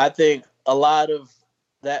 And I think a lot of –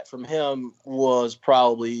 that from him was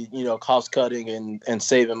probably, cost cutting and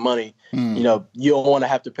saving money. You don't want to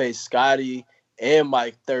have to pay Scotty and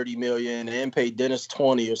Mike $30 million and pay Dennis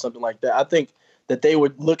 $20 or something like that. I think that they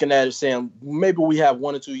were looking at it saying, maybe we have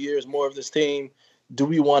 1 or 2 years more of this team. Do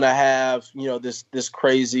we want to have, this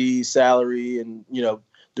crazy salary? And,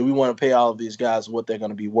 do we want to pay all of these guys what they're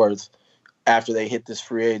going to be worth after they hit this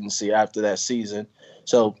free agency after that season?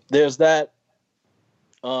 So there's that.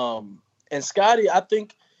 And Scotty, I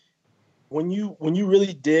think when you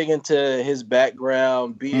really dig into his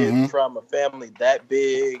background, being from a family that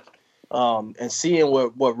big, and seeing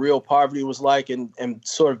what real poverty was like and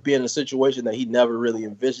sort of being in a situation that he never really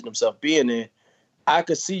envisioned himself being in, I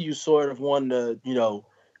could see you sort of wanting to,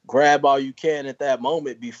 grab all you can at that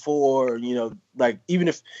moment before, like even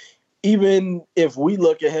if we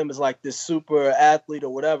look at him as like this super athlete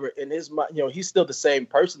or whatever, in his mind, he's still the same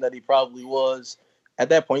person that he probably was. At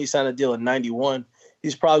that point, he signed a deal in 91.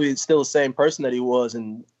 He's probably still the same person that he was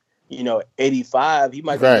in, 85. He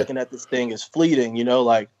might be looking at this thing as fleeting,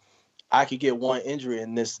 like I could get one injury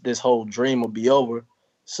and this whole dream will be over.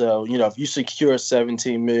 So, if you secure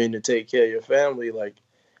 $17 million to take care of your family, like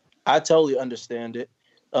I totally understand it.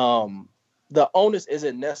 The onus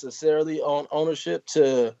isn't necessarily on ownership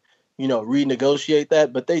to, renegotiate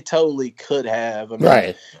that, but they totally could have. I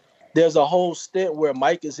mean, there's a whole stint where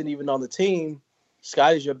Mike isn't even on the team.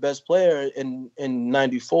 Scotty's your best player in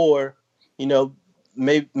 94,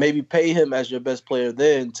 maybe pay him as your best player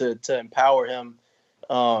then to empower him,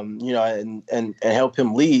 and help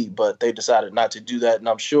him lead. But they decided not to do that. And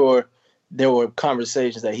I'm sure there were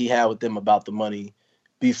conversations that he had with them about the money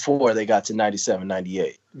before they got to 97,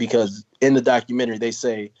 98. Because in the documentary, they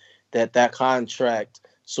say that contract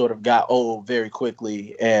sort of got old very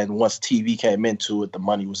quickly. And once TV came into it, the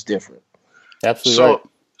money was different. Absolutely right.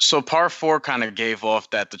 So Par 4 kind of gave off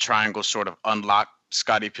that the triangle sort of unlocked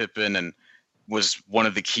Scottie Pippen and was one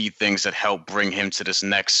of the key things that helped bring him to this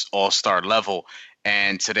next all-star level.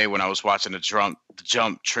 And today when I was watching the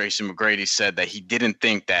jump, Tracy McGrady said that he didn't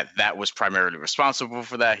think that was primarily responsible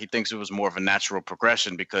for that. He thinks it was more of a natural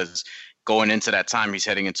progression because going into that time, he's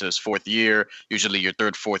heading into his 4th year. Usually your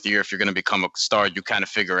 3rd, 4th year, if you're going to become a star, you kind of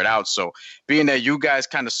figure it out. So being that you guys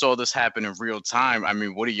kind of saw this happen in real time, I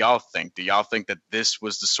mean, what do y'all think? Do y'all think that this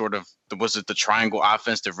was was it the triangle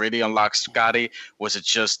offense that really unlocked Scotty? Was it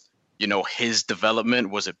just, his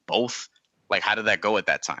development? Was it both? Like, how did that go at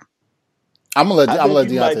that time? I'm gonna let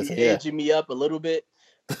you Deontay might be edging me up a little bit.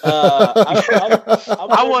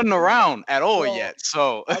 I wasn't around at all yet,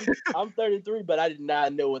 so I'm 33, but I did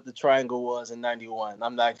not know what the triangle was in 91.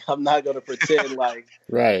 I'm not gonna pretend like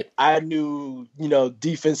I knew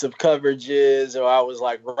defensive coverages or I was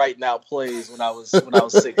like writing out plays when I was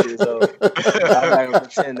 6 years old. I'm not gonna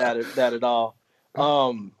pretend that at all.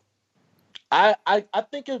 I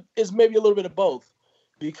think it's maybe a little bit of both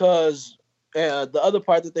because the other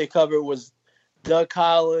part that they covered was Doug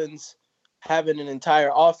Collins having an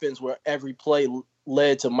entire offense where every play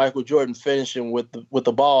led to Michael Jordan finishing with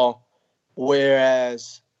the ball,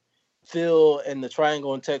 whereas Phil and the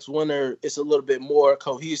Triangle and Tex Winter, it's a little bit more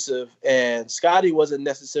cohesive. And Scottie wasn't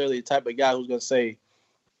necessarily the type of guy who's going to say,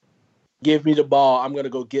 give me the ball, I'm going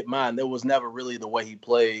to go get mine. That was never really the way he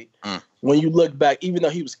played. When you look back, even though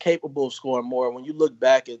he was capable of scoring more, when you look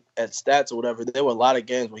back at stats or whatever, there were a lot of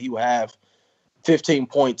games where he would have 15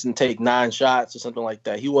 points and take 9 shots or something like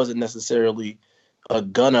that. He wasn't necessarily a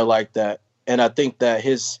gunner like that. And I think that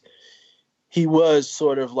he was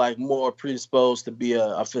sort of like more predisposed to be a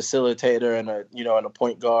facilitator and a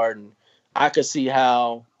point guard. And I could see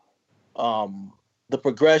how the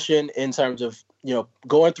progression in terms of,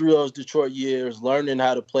 going through those Detroit years, learning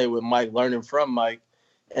how to play with Mike, learning from Mike,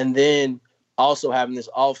 and then also having this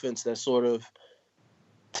offense that sort of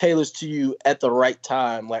tailors to you at the right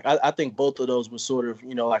time. Like I think both of those were sort of,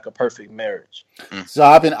 like a perfect marriage. So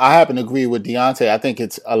I happen to agree with Deontay. I think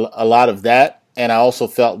it's a lot of that. And I also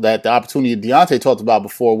felt that the opportunity Deontay talked about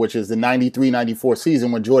before, which is the 93-94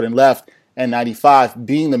 season when Jordan left, and 95,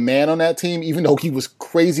 being the man on that team, even though he was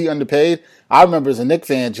crazy underpaid. I remember as a Knicks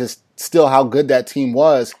fan just still how good that team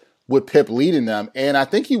was with Pip leading them. And I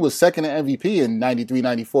think he was second in MVP in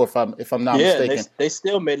 93-94, if I'm not mistaken. They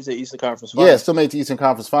still made it to the Eastern Conference Finals. Yeah, still made it to Eastern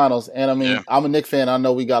Conference Finals. And I mean, I'm a Knicks fan. I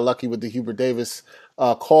know we got lucky with the Hubert Davis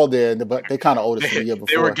call there, but they kind of owed us the year before.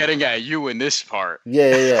 They were getting at you in this part.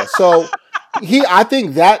 Yeah. So I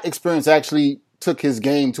think that experience actually took his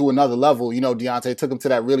game to another level. Deontay took him to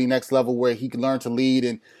that really next level where he could learn to lead,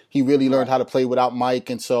 and he really learned how to play without Mike.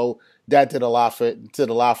 And so that did a lot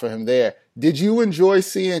for him there. Did you enjoy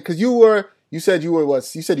seeing, because you said you were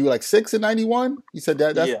like 6 in 91? You said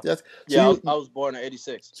that? I was born in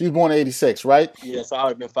 86. So you were born in 86, right? Yeah, so I would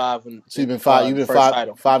have been 5. So you've been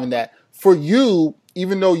 5 in that. For you,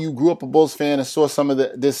 even though you grew up a Bulls fan and saw some of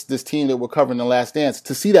this team that we're covering The Last Dance,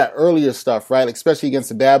 to see that earlier stuff, right, especially against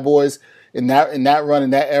the Bad Boys in that run,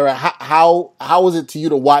 in that era, how was it to you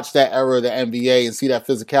to watch that era of the NBA and see that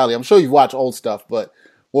physicality? I'm sure you've watched old stuff, but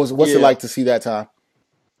what's it like to see that time?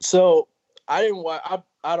 So I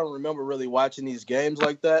don't remember really watching these games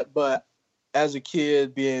like that, but as a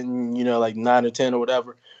kid, being like 9 or 10 or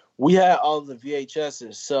whatever, we had all the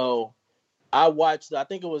VHSs. So I watched. I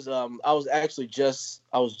think it was. I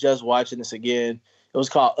was just watching this again. It was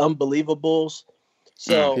called Unbelievables.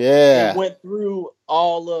 So it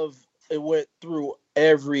went through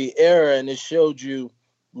every era, and it showed you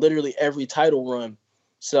literally every title run.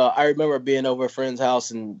 So I remember being over a friend's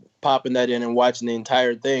house and popping that in and watching the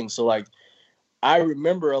entire thing. So like, I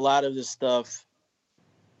remember a lot of this stuff,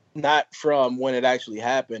 not from when it actually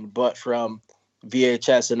happened, but from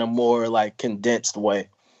VHS in a more like condensed way.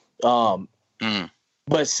 But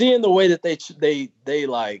seeing the way that they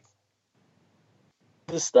like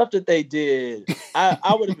the stuff that they did, I'd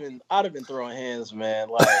have been throwing hands, man.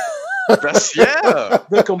 Like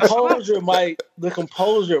the composure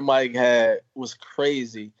Mike had was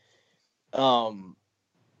crazy.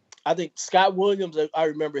 I think Scott Williams, I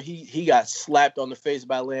remember he got slapped on the face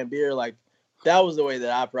by Lambeer. Like that was the way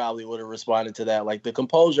that I probably would have responded to that. Like the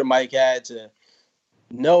composure Mike had to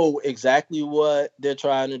know exactly what they're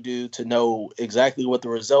trying to do, to know exactly what the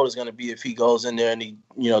result is going to be if he goes in there and he,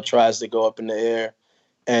 tries to go up in the air,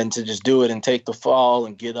 and to just do it and take the fall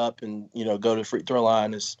and get up and, go to the free throw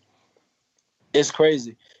line is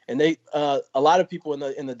crazy. And they, a lot of people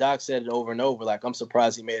in the doc said it over and over. Like, I'm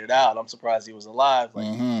surprised he made it out. I'm surprised he was alive.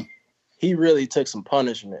 Like, he really took some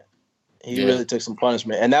punishment. Really took some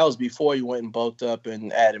punishment. And that was before he went and bulked up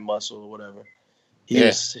and added muscle or whatever.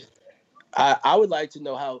 I would like to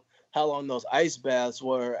know how long those ice baths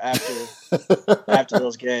were after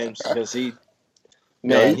those games, because he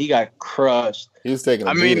got crushed. He was taking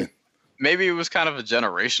a beating. Maybe it was kind of a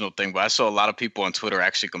generational thing, but I saw a lot of people on Twitter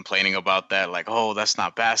actually complaining about that. Like, oh, that's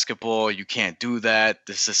not basketball. You can't do that.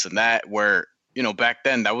 This and that. Where, back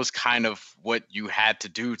then that was kind of what you had to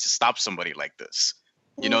do to stop somebody like this.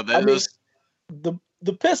 The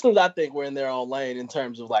Pistons, I think, were in their own lane in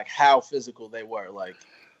terms of like how physical they were. Like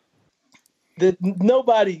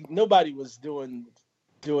nobody was doing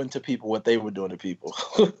to people what they were doing to people.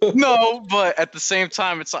 No, but at the same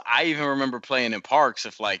time, it's like, I even remember playing in parks.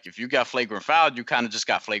 If you got flagrant fouled, you kind of just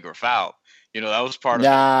got flagrant fouled. That was part of it.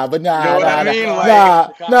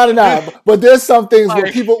 But there's some things where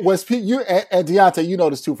you and Deontay, you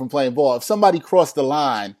know this too from playing ball. If somebody crossed the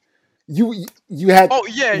line, you had. Oh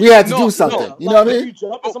yeah, we had to do something. You know what I mean? You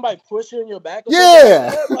jump and somebody push you in your back. Or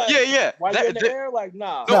Yeah. Yeah. While you're in the air, like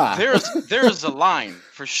nah. No, there's a line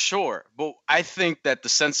for sure, but I think that the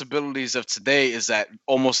sensibilities of today is that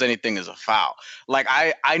almost anything is a foul. Like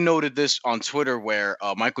I noted this on Twitter where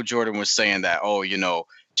Michael Jordan was saying that, oh,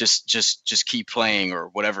 just keep playing or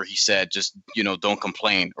whatever he said, just don't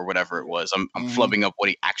complain or whatever it was. I'm flubbing up what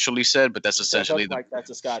he actually said, but that's essentially that's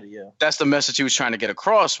a Scotty, yeah. That's the message he was trying to get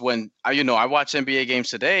across. When I watch NBA games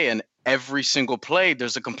today, and every single play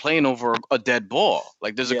there's a complaint over a dead ball.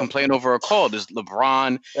 Like there's a complaint over a call. There's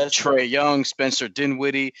LeBron, Trae Young, Spencer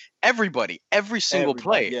Dinwiddie, every single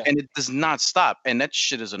play, and it does not stop. And that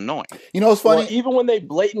shit is annoying. You know, it's funny. Well, even when they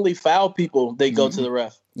blatantly foul people, they go to the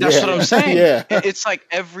ref. That's what I'm saying. Yeah. It's like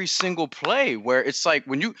every single play where it's like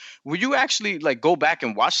when you actually like go back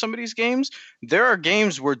and watch some of these games, there are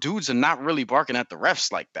games where dudes are not really barking at the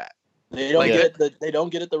refs like that. They don't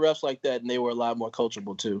get at the refs like that, and they were a lot more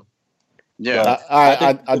coachable too. Yeah,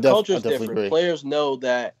 I think the culture is different. Agree. Players know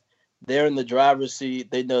that they're in the driver's seat.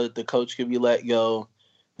 They know that the coach can be let go.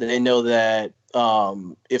 They know that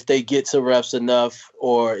if they get to refs enough,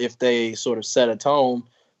 or if they sort of set a tone,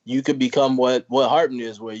 you could become what Harden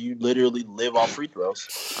is, where you literally live off free throws.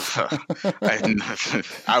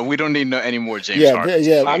 We don't need any more James Harden.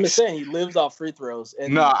 Yeah. I'm just saying he lives off free throws.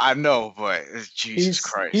 And no, I know, but Jesus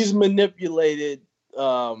Christ, he's manipulated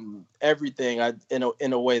everything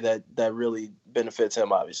in a way that really benefits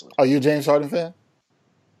him. Obviously, are you a James Harden fan?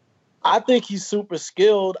 I think he's super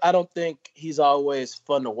skilled. I don't think he's always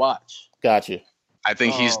fun to watch. Gotcha. I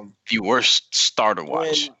think he's the worst star to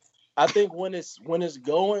watch. I think when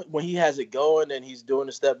he has it going and he's doing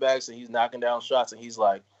the step backs and he's knocking down shots and he's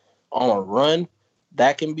like on a run,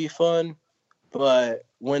 that can be fun. But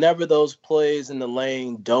whenever those plays in the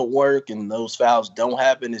lane don't work and those fouls don't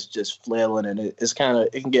happen, it's just flailing and it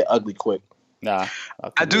can get ugly quick. Nah,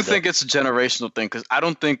 I do think it's a generational thing because I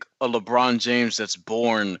don't think a LeBron James that's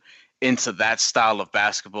born into that style of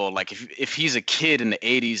basketball, like if he's a kid in the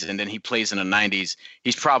 80s and then he plays in the 90s,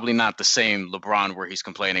 he's probably not the same LeBron where he's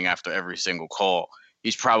complaining after every single call.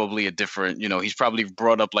 He's probably a different, he's probably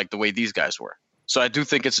brought up like the way these guys were. So I do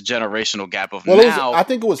think it's a generational gap of I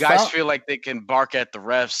think it was guys feel like they can bark at the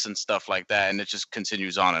refs and stuff like that, and it just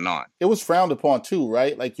continues on and on. It was frowned upon too,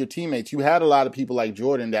 right? Like your teammates, you had a lot of people like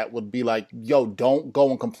Jordan that would be like, yo, don't go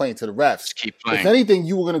and complain to the refs. Just keep playing. If anything,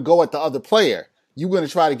 you were going to go at the other player. You were going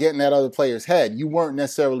to try to get in that other player's head. You weren't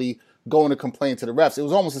necessarily going to complain to the refs. It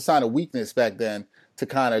was almost a sign of weakness back then to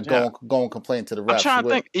kind of go and complain to the refs. I'm trying to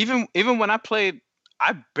think. Even when I played,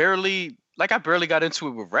 I barely got into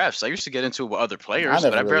it with refs. I used to get into it with other players,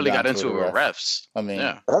 but I barely got into it with refs. I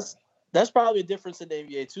mean, that's probably a difference in the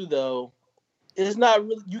NBA too, though. It's not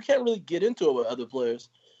really, you can't really get into it with other players.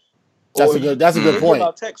 That's a good point.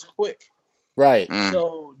 About text quick. Right.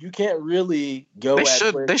 So you can't really go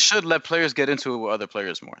They should let players get into it with other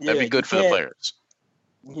players more. That'd be good for the players.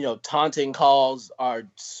 Taunting calls are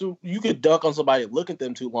you could dunk on somebody, look at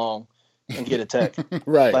them too long, and get a tech.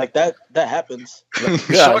 Right. Like that happens.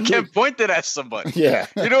 Sean can't point it at somebody. Yeah.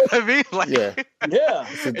 You know what I mean? Like, yeah.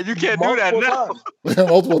 And you can't do that now.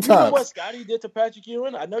 Multiple times. You know what Scotty did to Patrick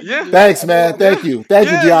Ewing? I know you did. Thanks, man. Thank you,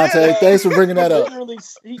 Deontay. Thanks for bringing that up. Literally,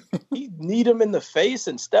 he kneed him in the face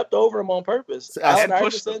and stepped over him on purpose. Allen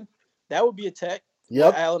Iverson, that would be a tech.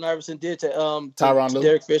 Yep. Allen Iverson did to Tyronn Lue.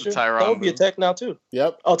 Derek Fisher. That would be a tech now too.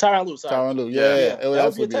 Yep. Oh, Tyronn Lue. Sorry. Tyronn Lue. Yeah. It would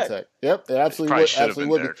absolutely be a tech. Yep. It absolutely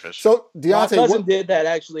would be. So Deontay, my cousin did that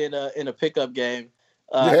actually in a pickup game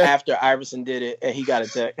after Iverson did it, and he got a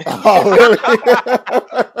tech. Oh, really?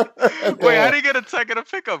 Wait, how did he get a tech in a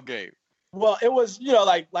pickup game? Well, it was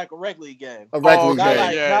like a rec league game. A rec league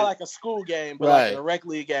game. Not like a school game, but like a rec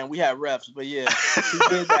league game. We had refs, but yeah, he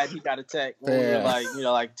did that. He got a tech when we were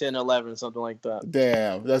like 10 or 11 or something like that.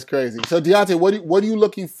 Damn, that's crazy. So Deontay, what are you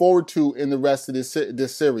looking forward to in the rest of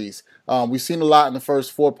this series? We've seen a lot in the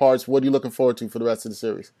first 4 parts. What are you looking forward to for the rest of the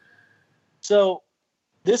series? So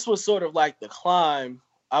this was sort of like the climb.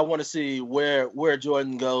 I want to see where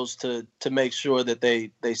Jordan goes to make sure that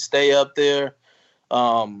they stay up there.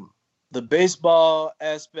 The baseball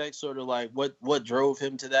aspect, sort of like what drove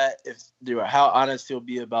him to that, how honest he'll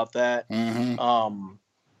be about that. Mm-hmm.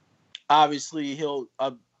 Obviously,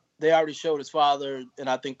 they already showed his father, and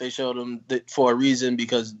I think they showed him that for a reason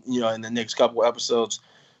because, in the next couple of episodes,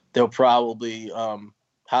 they'll probably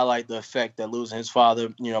highlight the effect that losing his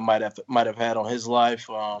father, might have had on his life.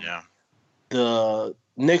 The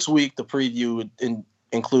next week, the preview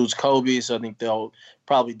includes Kobe, so I think they'll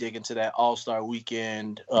probably dig into that All-Star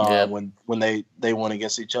weekend when they went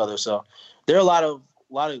against each other. So there are a lot of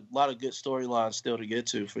good storylines still to get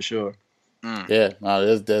to for sure. Yeah, no,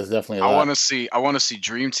 there's definitely a lot. I want to see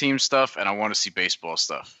Dream Team stuff, and I want to see baseball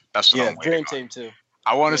stuff. That's what I'm waiting Dream on. Team too.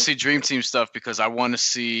 I want to see Dream Team stuff because I want to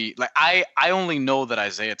see, like, I only know that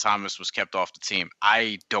Isaiah Thomas was kept off the team.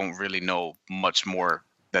 I don't really know much more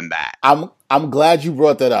than that. I'm glad you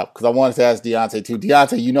brought that up because I wanted to ask Deontay too.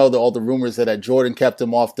 Deontay, you know all the rumors that Jordan kept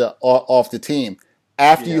him off the team.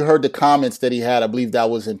 After you heard the comments that he had, I believe that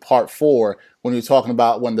was in part 4 when he was talking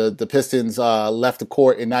about when the Pistons left the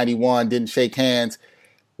court in '91, didn't shake hands.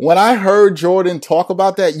 When I heard Jordan talk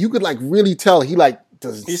about that, you could like really tell he like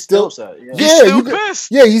does he's still upset. He's still pissed.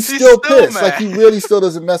 Yeah, he's still pissed. Mad. Like he really still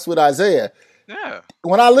doesn't mess with Isaiah. Yeah.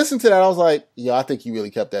 When I listened to that, I was like, yeah, I think he really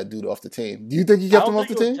kept that dude off the team. Do you think he kept him off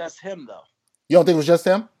the team? Just him though. You don't think it was just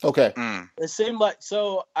him? Okay. It seemed like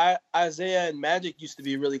Isaiah and Magic used to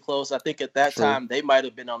be really close. I think at that time they might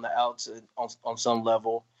have been on the outs on some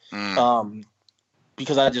level.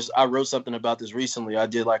 Because I wrote something about this recently. I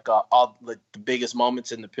did like all the biggest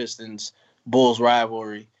moments in the Pistons Bulls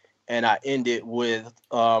rivalry, and I ended with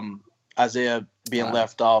Isaiah being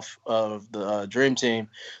left off of the Dream Team.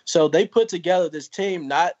 So they put together this team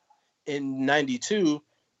not in '92,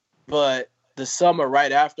 but the summer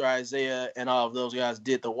right after Isaiah and all of those guys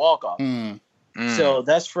did the walk-off. So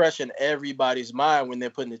that's fresh in everybody's mind when they're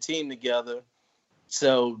putting the team together.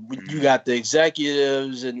 So you got the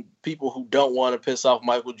executives and people who don't want to piss off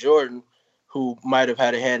Michael Jordan who might have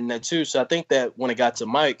had a hand in that too. So I think that when it got to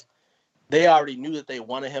Mike, they already knew that they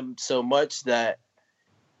wanted him so much that,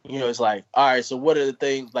 it's like, all right, so what are the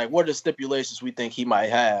things, like what are the stipulations we think he might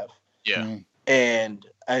have? Yeah. And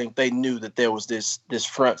I think they knew that there was this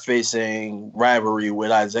front-facing rivalry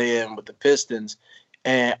with Isaiah and with the Pistons.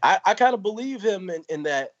 And I kind of believe him in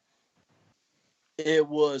that it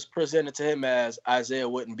was presented to him as Isaiah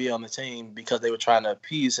wouldn't be on the team because they were trying to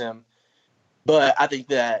appease him. But I think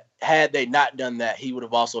that had they not done that, he would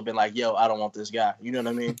have also been like, yo, I don't want this guy. You know what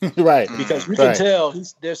I mean? Right. Because you can tell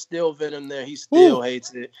there's still venom there. He still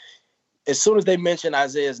hates it. As soon as they mentioned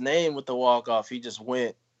Isaiah's name with the walk-off, he just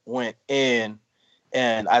went in.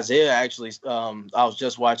 And Isaiah actually, I was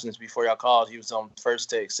just watching this before y'all called. He was on First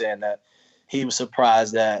Take saying that he was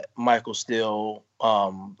surprised that Michael still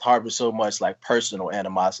harbored so much like personal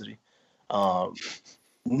animosity.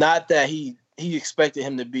 Not that he expected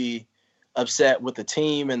him to be upset with the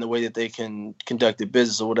team and the way that they conducted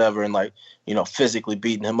business or whatever, and like, physically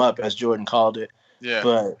beating him up, as Jordan called it. Yeah.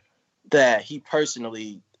 But that he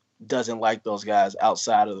personally doesn't like those guys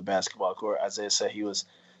outside of the basketball court. Isaiah said he was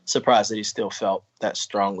surprised that he still felt that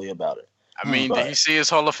strongly about it. I mean, did he see his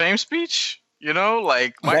Hall of Fame speech?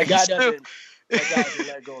 Like that guy doesn't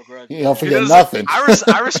let go of grudges. You don't forget nothing.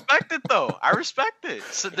 I respect it though. I respect it.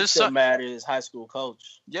 So there's still mad at his high school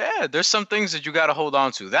coach. Yeah, there's some things that you got to hold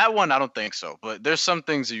on to. That one, I don't think so. But there's some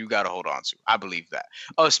things that you got to hold on to. I believe that.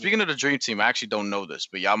 Oh, speaking of the Dream Team, I actually don't know this,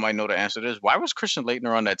 but y'all might know the answer to this. Why was Christian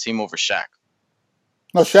Laettner on that team over Shaq?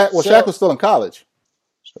 No, Shaq was still in college.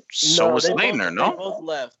 So was Laettner, no? They both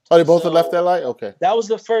left. Oh, they both had left that light? Okay. That was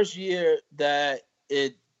the first year that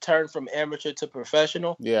it turned from amateur to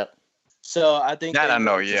professional. Yeah. So I think that I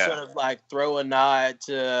know, sort of like throw a nod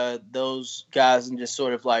to those guys and just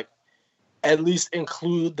sort of like at least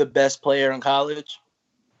include the best player in college.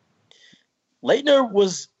 Laettner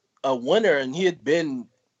was a winner, and he had been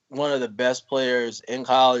one of the best players in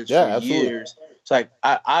college for years. It's like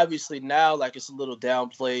obviously now, like, it's a little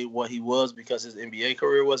downplayed what he was because his NBA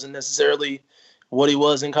career wasn't necessarily what he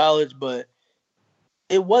was in college, but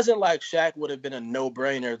it wasn't like Shaq would have been a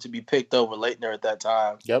no-brainer to be picked over Laettner at that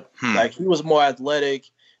time. Yep. Like, he was more athletic,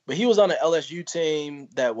 but he was on an LSU team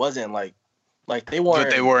that wasn't like they weren't. But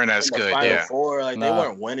they weren't as good. Final yeah. Four. Like, they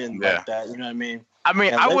weren't winning like that. You know what I mean? I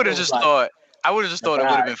mean, I would have just thought it would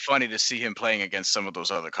have been funny to see him playing against some of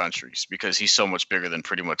those other countries because he's so much bigger than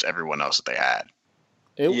pretty much everyone else that they had.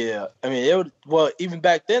 Yeah, I mean, even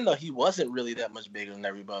back then though, he wasn't really that much bigger than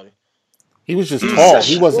everybody. He was just tall.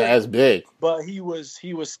 He wasn't as big. But he was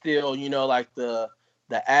still, like the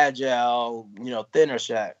agile, thinner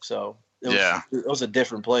Shaq. So it was a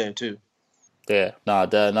different player too. Yeah,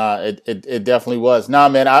 it definitely was.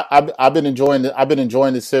 Man, I've been enjoying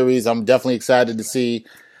the series. I'm definitely excited to see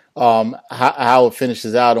how it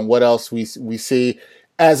finishes out and what else we see.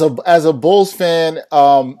 As a Bulls fan,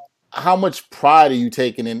 how much pride are you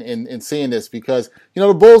taking in seeing this? Because,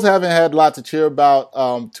 the Bulls haven't had a lot to cheer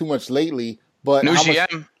about too much lately. But New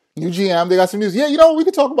GM, they got some news. Yeah, we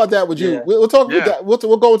can talk about that with you. Yeah. We'll talk about that.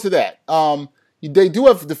 We'll go into that. They do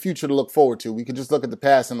have the future to look forward to. We can just look at the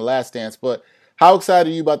past and the Last Dance. But how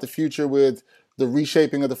excited are you about the future with the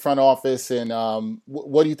reshaping of the front office? And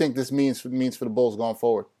what do you think this means for the Bulls going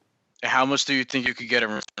forward? How much do you think you could get in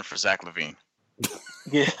return for Zach LaVine?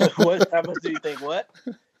 Yeah. What? How much do you think? What?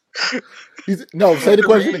 No, say the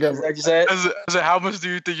question again. Is that you said? I said, how much do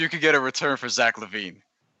you think you could get a return for Zach LaVine?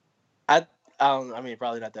 I mean,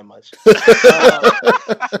 probably not that much.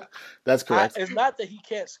 That's correct. It's not that he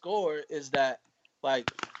can't score. Is that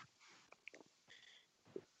like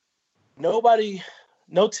no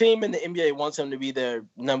team in the NBA wants him to be their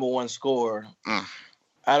number one scorer. I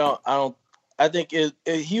think it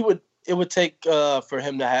would take for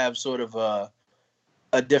him to have sort of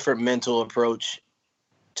a different mental approach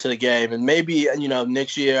to the game, and maybe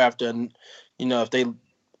next year after if they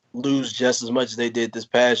lose just as much as they did this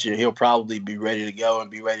past year, he'll probably be ready to go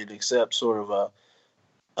and be ready to accept sort of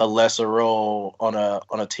a lesser role on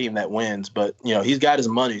a team that wins. But he's got his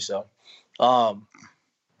money, so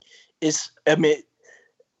they're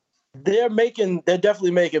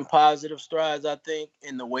definitely making positive strides, I think,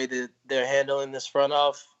 in the way that they're handling this front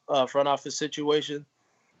office situation.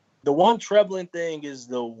 The one troubling thing is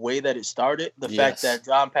the way that it started. The fact that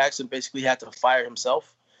John Paxson basically had to fire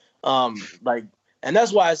himself. And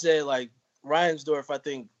that's why I say, like, Reinsdorf, I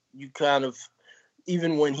think you kind of,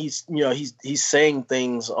 even when he's saying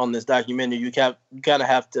things on this documentary, you kind of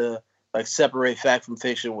have to, like, separate fact from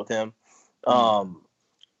fiction with him.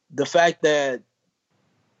 The fact that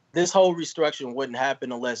this whole restructuring wouldn't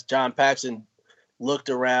happen unless John Paxson looked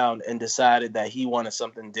around and decided that he wanted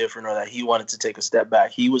something different or that he wanted to take a step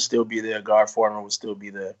back, he would still be there. Gar Forman would still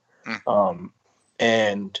be there.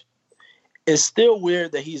 And it's still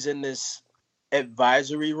weird that he's in this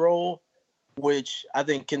advisory role, which I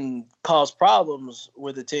think can cause problems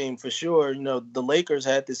with the team for sure. The Lakers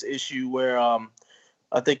had this issue where I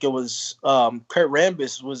think it was Kurt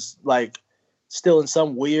Rambis was like still in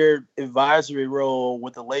some weird advisory role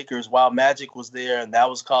with the Lakers while Magic was there, and that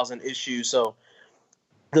was causing issues. So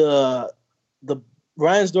the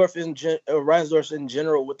Reinsdorf in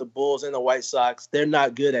general with the Bulls and the White Sox, they're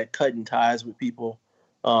not good at cutting ties with people.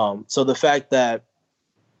 So the fact that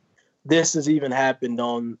this has even happened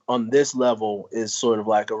on this level is sort of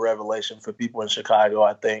like a revelation for people in Chicago,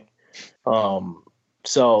 I think.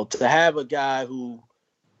 So to have a guy who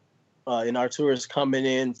in Arturas coming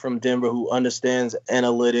in from Denver who understands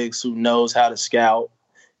analytics, who knows how to scout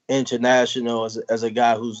international as a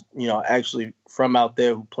guy who's actually from out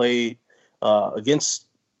there, who played against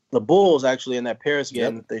the Bulls actually in that Paris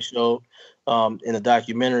game that they showed in the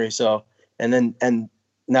documentary. So and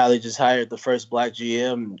now they just hired the first black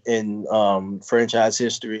GM in franchise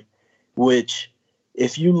history, which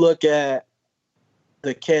if you look at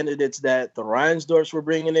the candidates that the Reinsdorfs were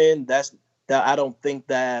bringing in, I don't think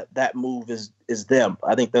that move is them.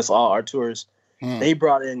 I think that's all Arturas. They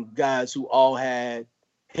brought in guys who all had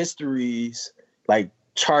histories, like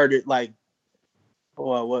charted, like,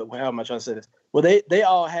 how am I trying to say this? Well, they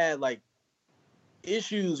all had like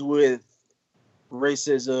issues with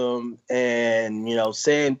racism and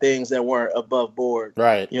saying things that weren't above board.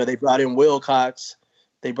 Right. They brought in Wilcox,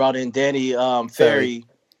 they brought in Danny Ferry.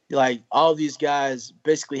 Like, all these guys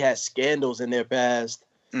basically had scandals in their past.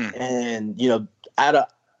 And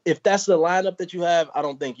if that's the lineup that you have, I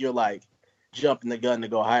don't think you're like jumping the gun to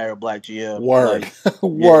go hire a black GM. Word.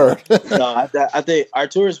 Word. No, I think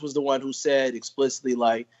Arturas was the one who said explicitly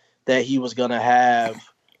like that he was gonna have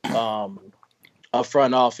a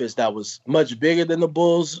front office that was much bigger than the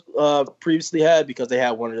Bulls previously had, because they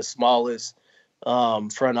had one of the smallest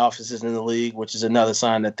front offices in the league, which is another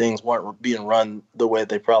sign that things weren't being run the way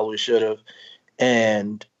they probably should have,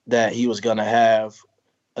 and that he was going to have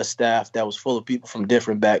a staff that was full of people from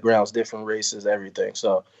different backgrounds, different races, everything.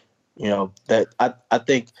 So, that I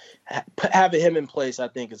think having him in place, I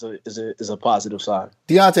think is a positive sign.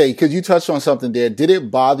 Deontay, because you touched on something there, did it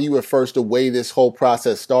bother you at first the way this whole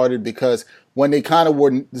process started? Because when they kind of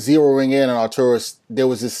were zeroing in on Arturas, there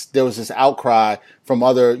was this outcry from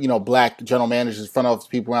other black general managers, front office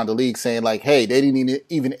people around the league saying like, hey, they didn't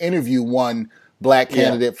even interview one black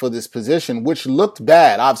candidate for this position, which looked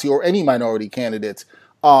bad, obviously, or any minority candidates.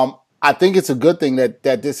 I think it's a good thing that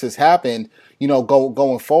this has happened,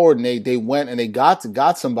 going forward, and they went and they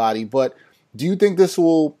got somebody. But do you think this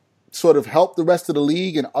will sort of help the rest of the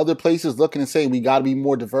league and other places looking and saying we got to be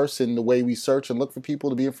more diverse in the way we search and look for people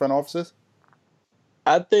to be in front offices?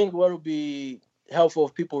 I think what would be helpful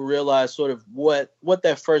if people realize sort of what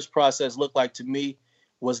that first process looked like to me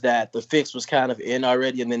was that the fix was kind of in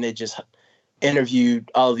already, and then they just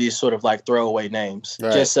interviewed all of these sort of like throwaway names,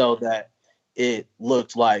 right, just so that it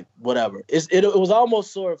looked like whatever. It was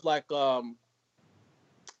almost sort of like,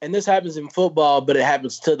 and this happens in football, but it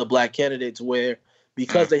happens to the black candidates where,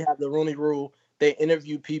 because they have the Rooney Rule, they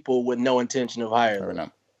interview people with no intention of hiring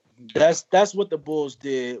them. That's what the Bulls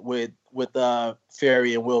did with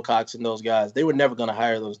Ferry and Wilcox and those guys. They were never going to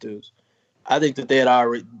hire those dudes. I think that they had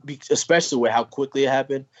already, especially with how quickly it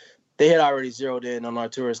happened, they had already zeroed in on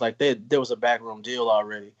Arturas. Like there was a backroom deal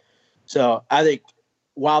already. So I think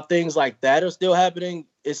while things like that are still happening,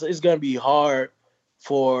 it's going to be hard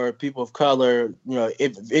for people of color,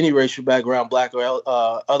 if any racial background, black or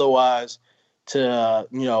otherwise,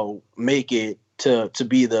 to make it to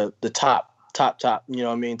be the top.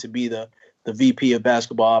 To be the VP of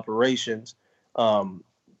basketball operations.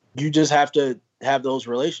 You just have to have those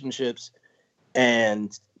relationships.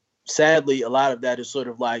 And sadly, a lot of that is sort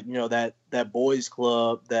of like, that boys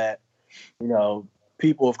club that,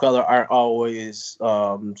 people of color aren't always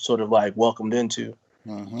sort of like welcomed into.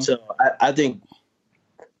 Mm-hmm. So I think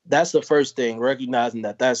that's the first thing, recognizing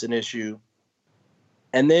that that's an issue.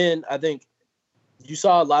 And then I think you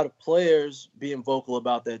saw a lot of players being vocal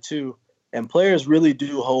about that too. And players really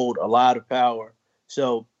do hold a lot of power.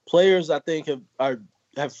 So players, I think,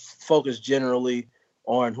 have focused generally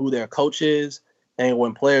on who their coach is. And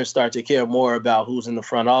when players start to care more about who's in the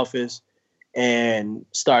front office and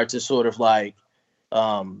start to sort of like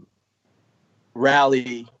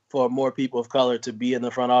rally for more people of color to be in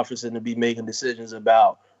the front office and to be making decisions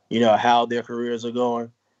about, how their careers are going,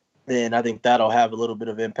 then I think that'll have a little bit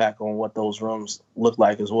of impact on what those rooms look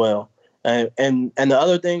like as well. And the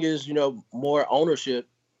other thing is, more ownership,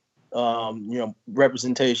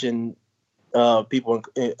 representation, people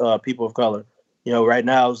of color. Right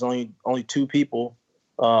now it's only two people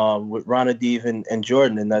with Ron Adif and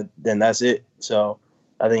Jordan, and that's it. So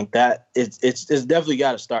I think that it's definitely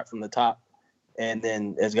got to start from the top, and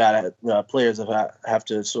then it's got to players have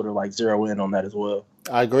to sort of like zero in on that as well.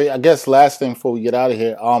 I agree. I guess last thing before we get out of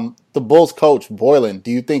here, the Bulls coach Boylen, do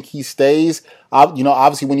you think he stays?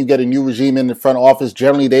 Obviously when you get a new regime in the front office,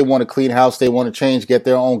 generally they want to clean house, they want to change, get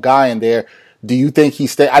their own guy in there. Do you think he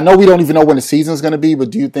stays? I know we don't even know when the season's going to be, but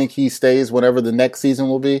do you think he stays whenever the next season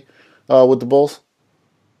will be with the Bulls?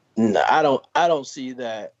 No, I don't see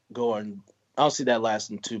that going. I don't see that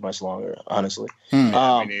lasting too much longer, honestly. Me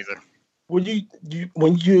neither. When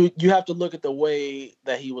you have to look at the way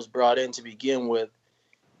that he was brought in to begin with.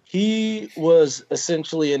 He was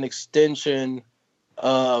essentially an extension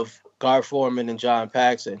of Gar Forman and John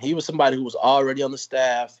Paxson. He was somebody who was already on the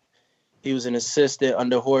staff. He was an assistant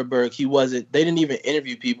under Hoiberg. They didn't even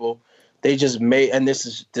interview people. They just and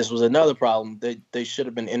this was another problem. They should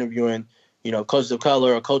have been interviewing, coaches of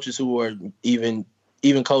color or coaches who were even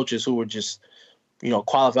coaches who were just,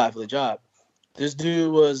 qualified for the job. This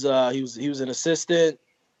dude was he was an assistant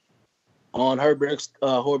on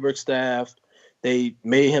Hoiberg's staff. They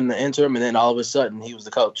made him the interim, and then all of a sudden he was the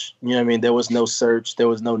coach. You know what I mean? There was no search. There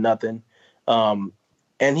was no nothing. And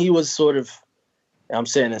he was sort of, I'm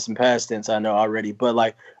saying this in past tense, I know already, but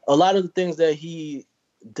like a lot of the things that he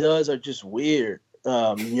does are just weird.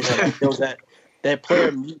 Like there was that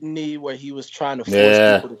player mutiny where he was trying to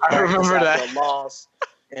force people to practice after a loss.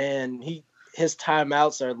 And his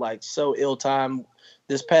timeouts are like so ill-timed.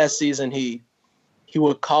 This past season, he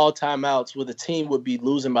would call timeouts where the team would be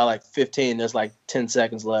losing by like 15. There's like 10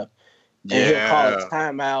 seconds left. And he'll call a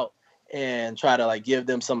timeout and try to like give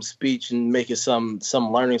them some speech and make it some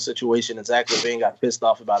learning situation. And Zach LaVine got pissed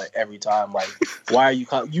off about it every time. Like, why are you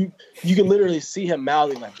calling? You can literally see him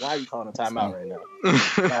mouthing like, why are you calling a timeout right now?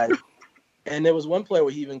 Like, and there was one play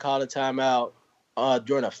where he even called a timeout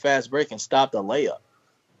during a fast break and stopped a layup.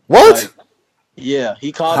 What? Like, yeah,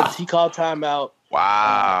 he called timeout.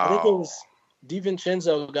 Wow. I think it was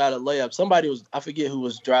DiVincenzo got a layup. I forget who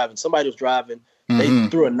was driving. Somebody was driving. They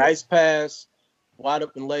threw a nice pass, wide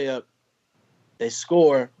open layup. They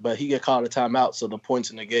score, but he get called a timeout, so the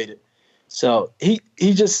points are negated. So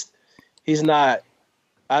he's not.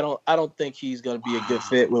 I don't think he's going to be a good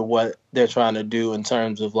fit with what they're trying to do in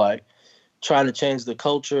terms of like trying to change the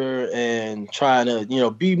culture and trying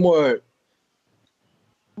to be more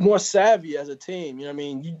savvy as a team. You know what I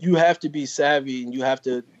mean? You have to be savvy, and you have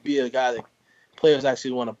to be a guy that players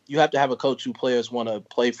actually want to. You have to have a coach who players want to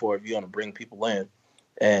play for if you want to bring people in.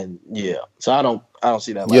 And so I don't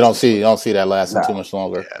see that. You don't see that lasting too much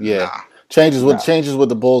longer. Yeah. Nah. Changes with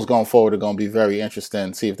the Bulls going forward are going to be very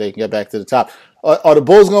interesting. See if they can get back to the top. Are the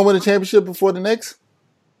Bulls going to win a championship before the Knicks?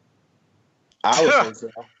 I would think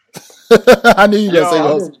so. I knew you were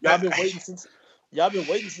going to say y'all been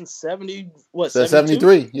waiting since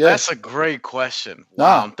 73. Yeah, that's a great question.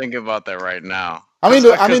 Wow, I'm thinking about that right now. Y'all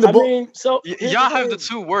have the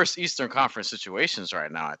two worst Eastern Conference situations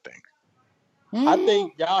right now. I think. I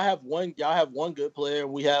think y'all have one good player.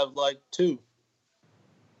 We have like two.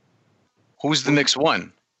 Who's the next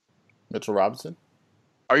one? Mitchell Robinson.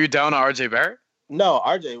 Are you down on RJ Barrett? No,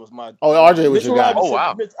 RJ was my. Oh, RJ was Mitchell your guy.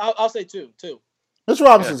 Robinson, Oh, wow. I'll say two. Mitchell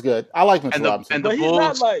Robinson's good. I like Mitchell Robinson. And the But he's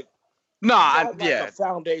Bulls. not like Yeah. a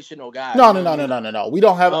foundational guy. No. We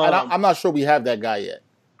don't have. I'm not sure we have that guy yet.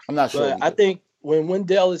 I'm not sure. But I think when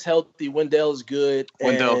Wendell is healthy, Wendell is good.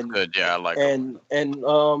 Wendell's good. Yeah, I like him. And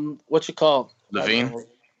what you call Levine?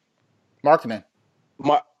 Marketing.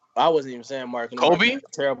 I wasn't even saying marketing. Kobe?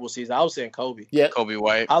 Terrible season. I was saying Kobe. Yeah. Kobe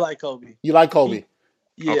White. I like Kobe. You like Kobe?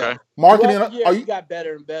 Yeah. Okay. Marketing. He got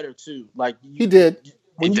better and better too. Like he did.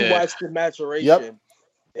 When He you did. watch the maturation. Yep.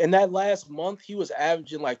 In that last month, he was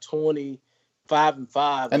averaging like 25 and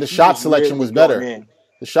 5. And the He shot selection was better. going in.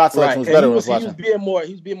 The shot selection was And better. He was watching.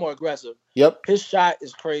 being more aggressive. Yep. His shot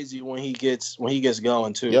is crazy when he gets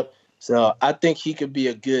going too. Yep. So I think he could be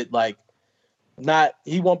a good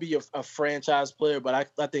he won't be a franchise player, but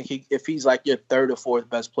I think if he's like your third or fourth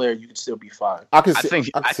best player, you could still be fine. I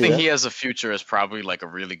think he has a future as probably like a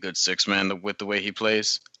really good 6-man with the way he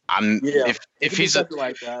plays. If he's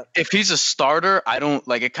a starter, I don't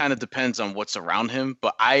like it. Kind of depends on what's around him,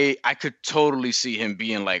 but I could totally see him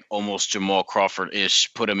being like almost Jamal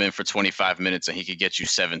Crawford-ish. Put him in for 25 minutes and he could get you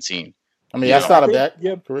 17. I mean, that's not a bad.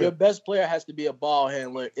 Your best player has to be a ball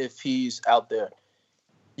handler if he's out there.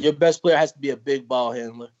 Your best player has to be a big ball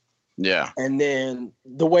handler. Yeah. And then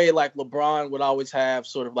the way like LeBron would always have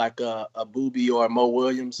sort of like a Boobie or a Mo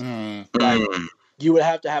Williams, you would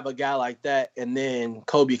have to have a guy like that, and then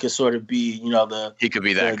Kobe could sort of be, he could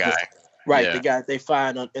be that guy. The guy they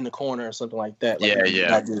find in the corner or something like that.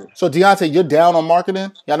 So Deontay, you're down on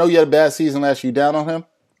marketing? I know you had a bad season last year. You down on him?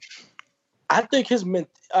 I think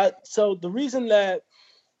so the reason that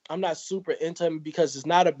I'm not super into him because it's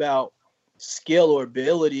not about skill or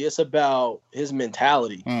ability, it's about his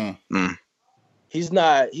mentality. He's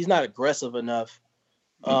not aggressive enough.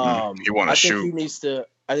 He want to shoot.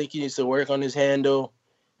 I think he needs to work on his handle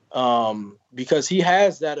because he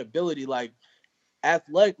has that ability. Like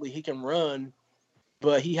athletically, he can run,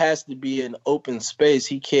 but he has to be in open space.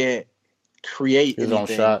 He can't create his anything. own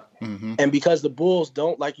shot. Mm-hmm. And because the Bulls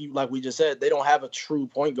don't like we just said, they don't have a true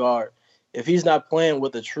point guard. If he's not playing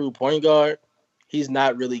with a true point guard, he's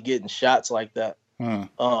not really getting shots like that.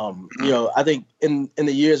 I think in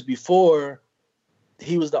the years before,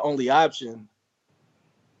 he was the only option.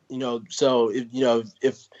 So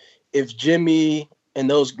if Jimmy and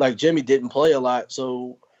those like Jimmy didn't play a lot,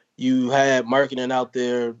 so you had marketing out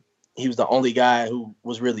there. He was the only guy who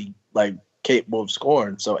was really like capable of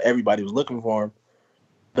scoring, so everybody was looking for him.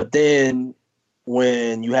 But then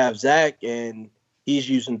when you have Zach and he's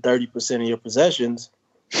using 30% of your possessions,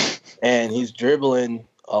 and he's dribbling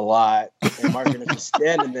a lot, and marketing is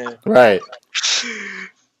standing there, right?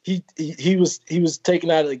 He was taken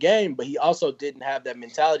out of the game, but he also didn't have that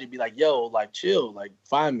mentality to be like, yo, like chill, like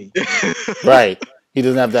find me. Right. He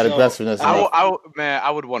doesn't have that aggressiveness. I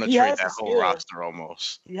would want to trade that whole roster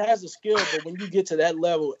almost. He has a skill, but when you get to that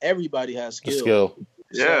level, everybody has skill.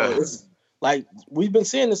 So it's like we've been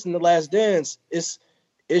seeing this in the Last Dance.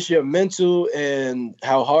 It's your mental and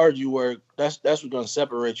how hard you work. That's what's going to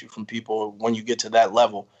separate you from people when you get to that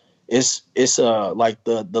level. It's like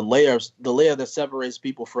the layer that separates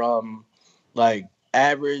people from like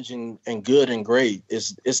average and good and great.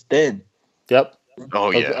 It's thin. Yep.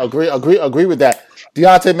 Oh yeah. Agree with that.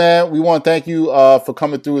 Deontay, man, we want to thank you for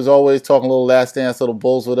coming through as always, talking a little Last Dance, little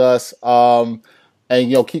Bulls with us. And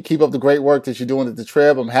keep up the great work that you're doing at the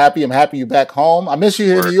Trib. I'm happy you're back home. I miss you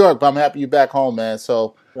here in New York, but I'm happy you're back home, man.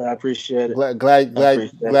 So I appreciate it.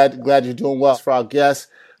 Glad you're doing well. For our guest,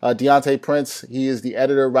 Deontay Prince, he is the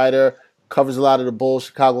editor, writer, covers a lot of the Bulls,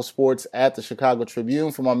 Chicago sports at the Chicago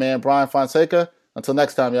Tribune. For my man Brian Fonseca, until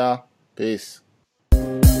next time, y'all. Peace.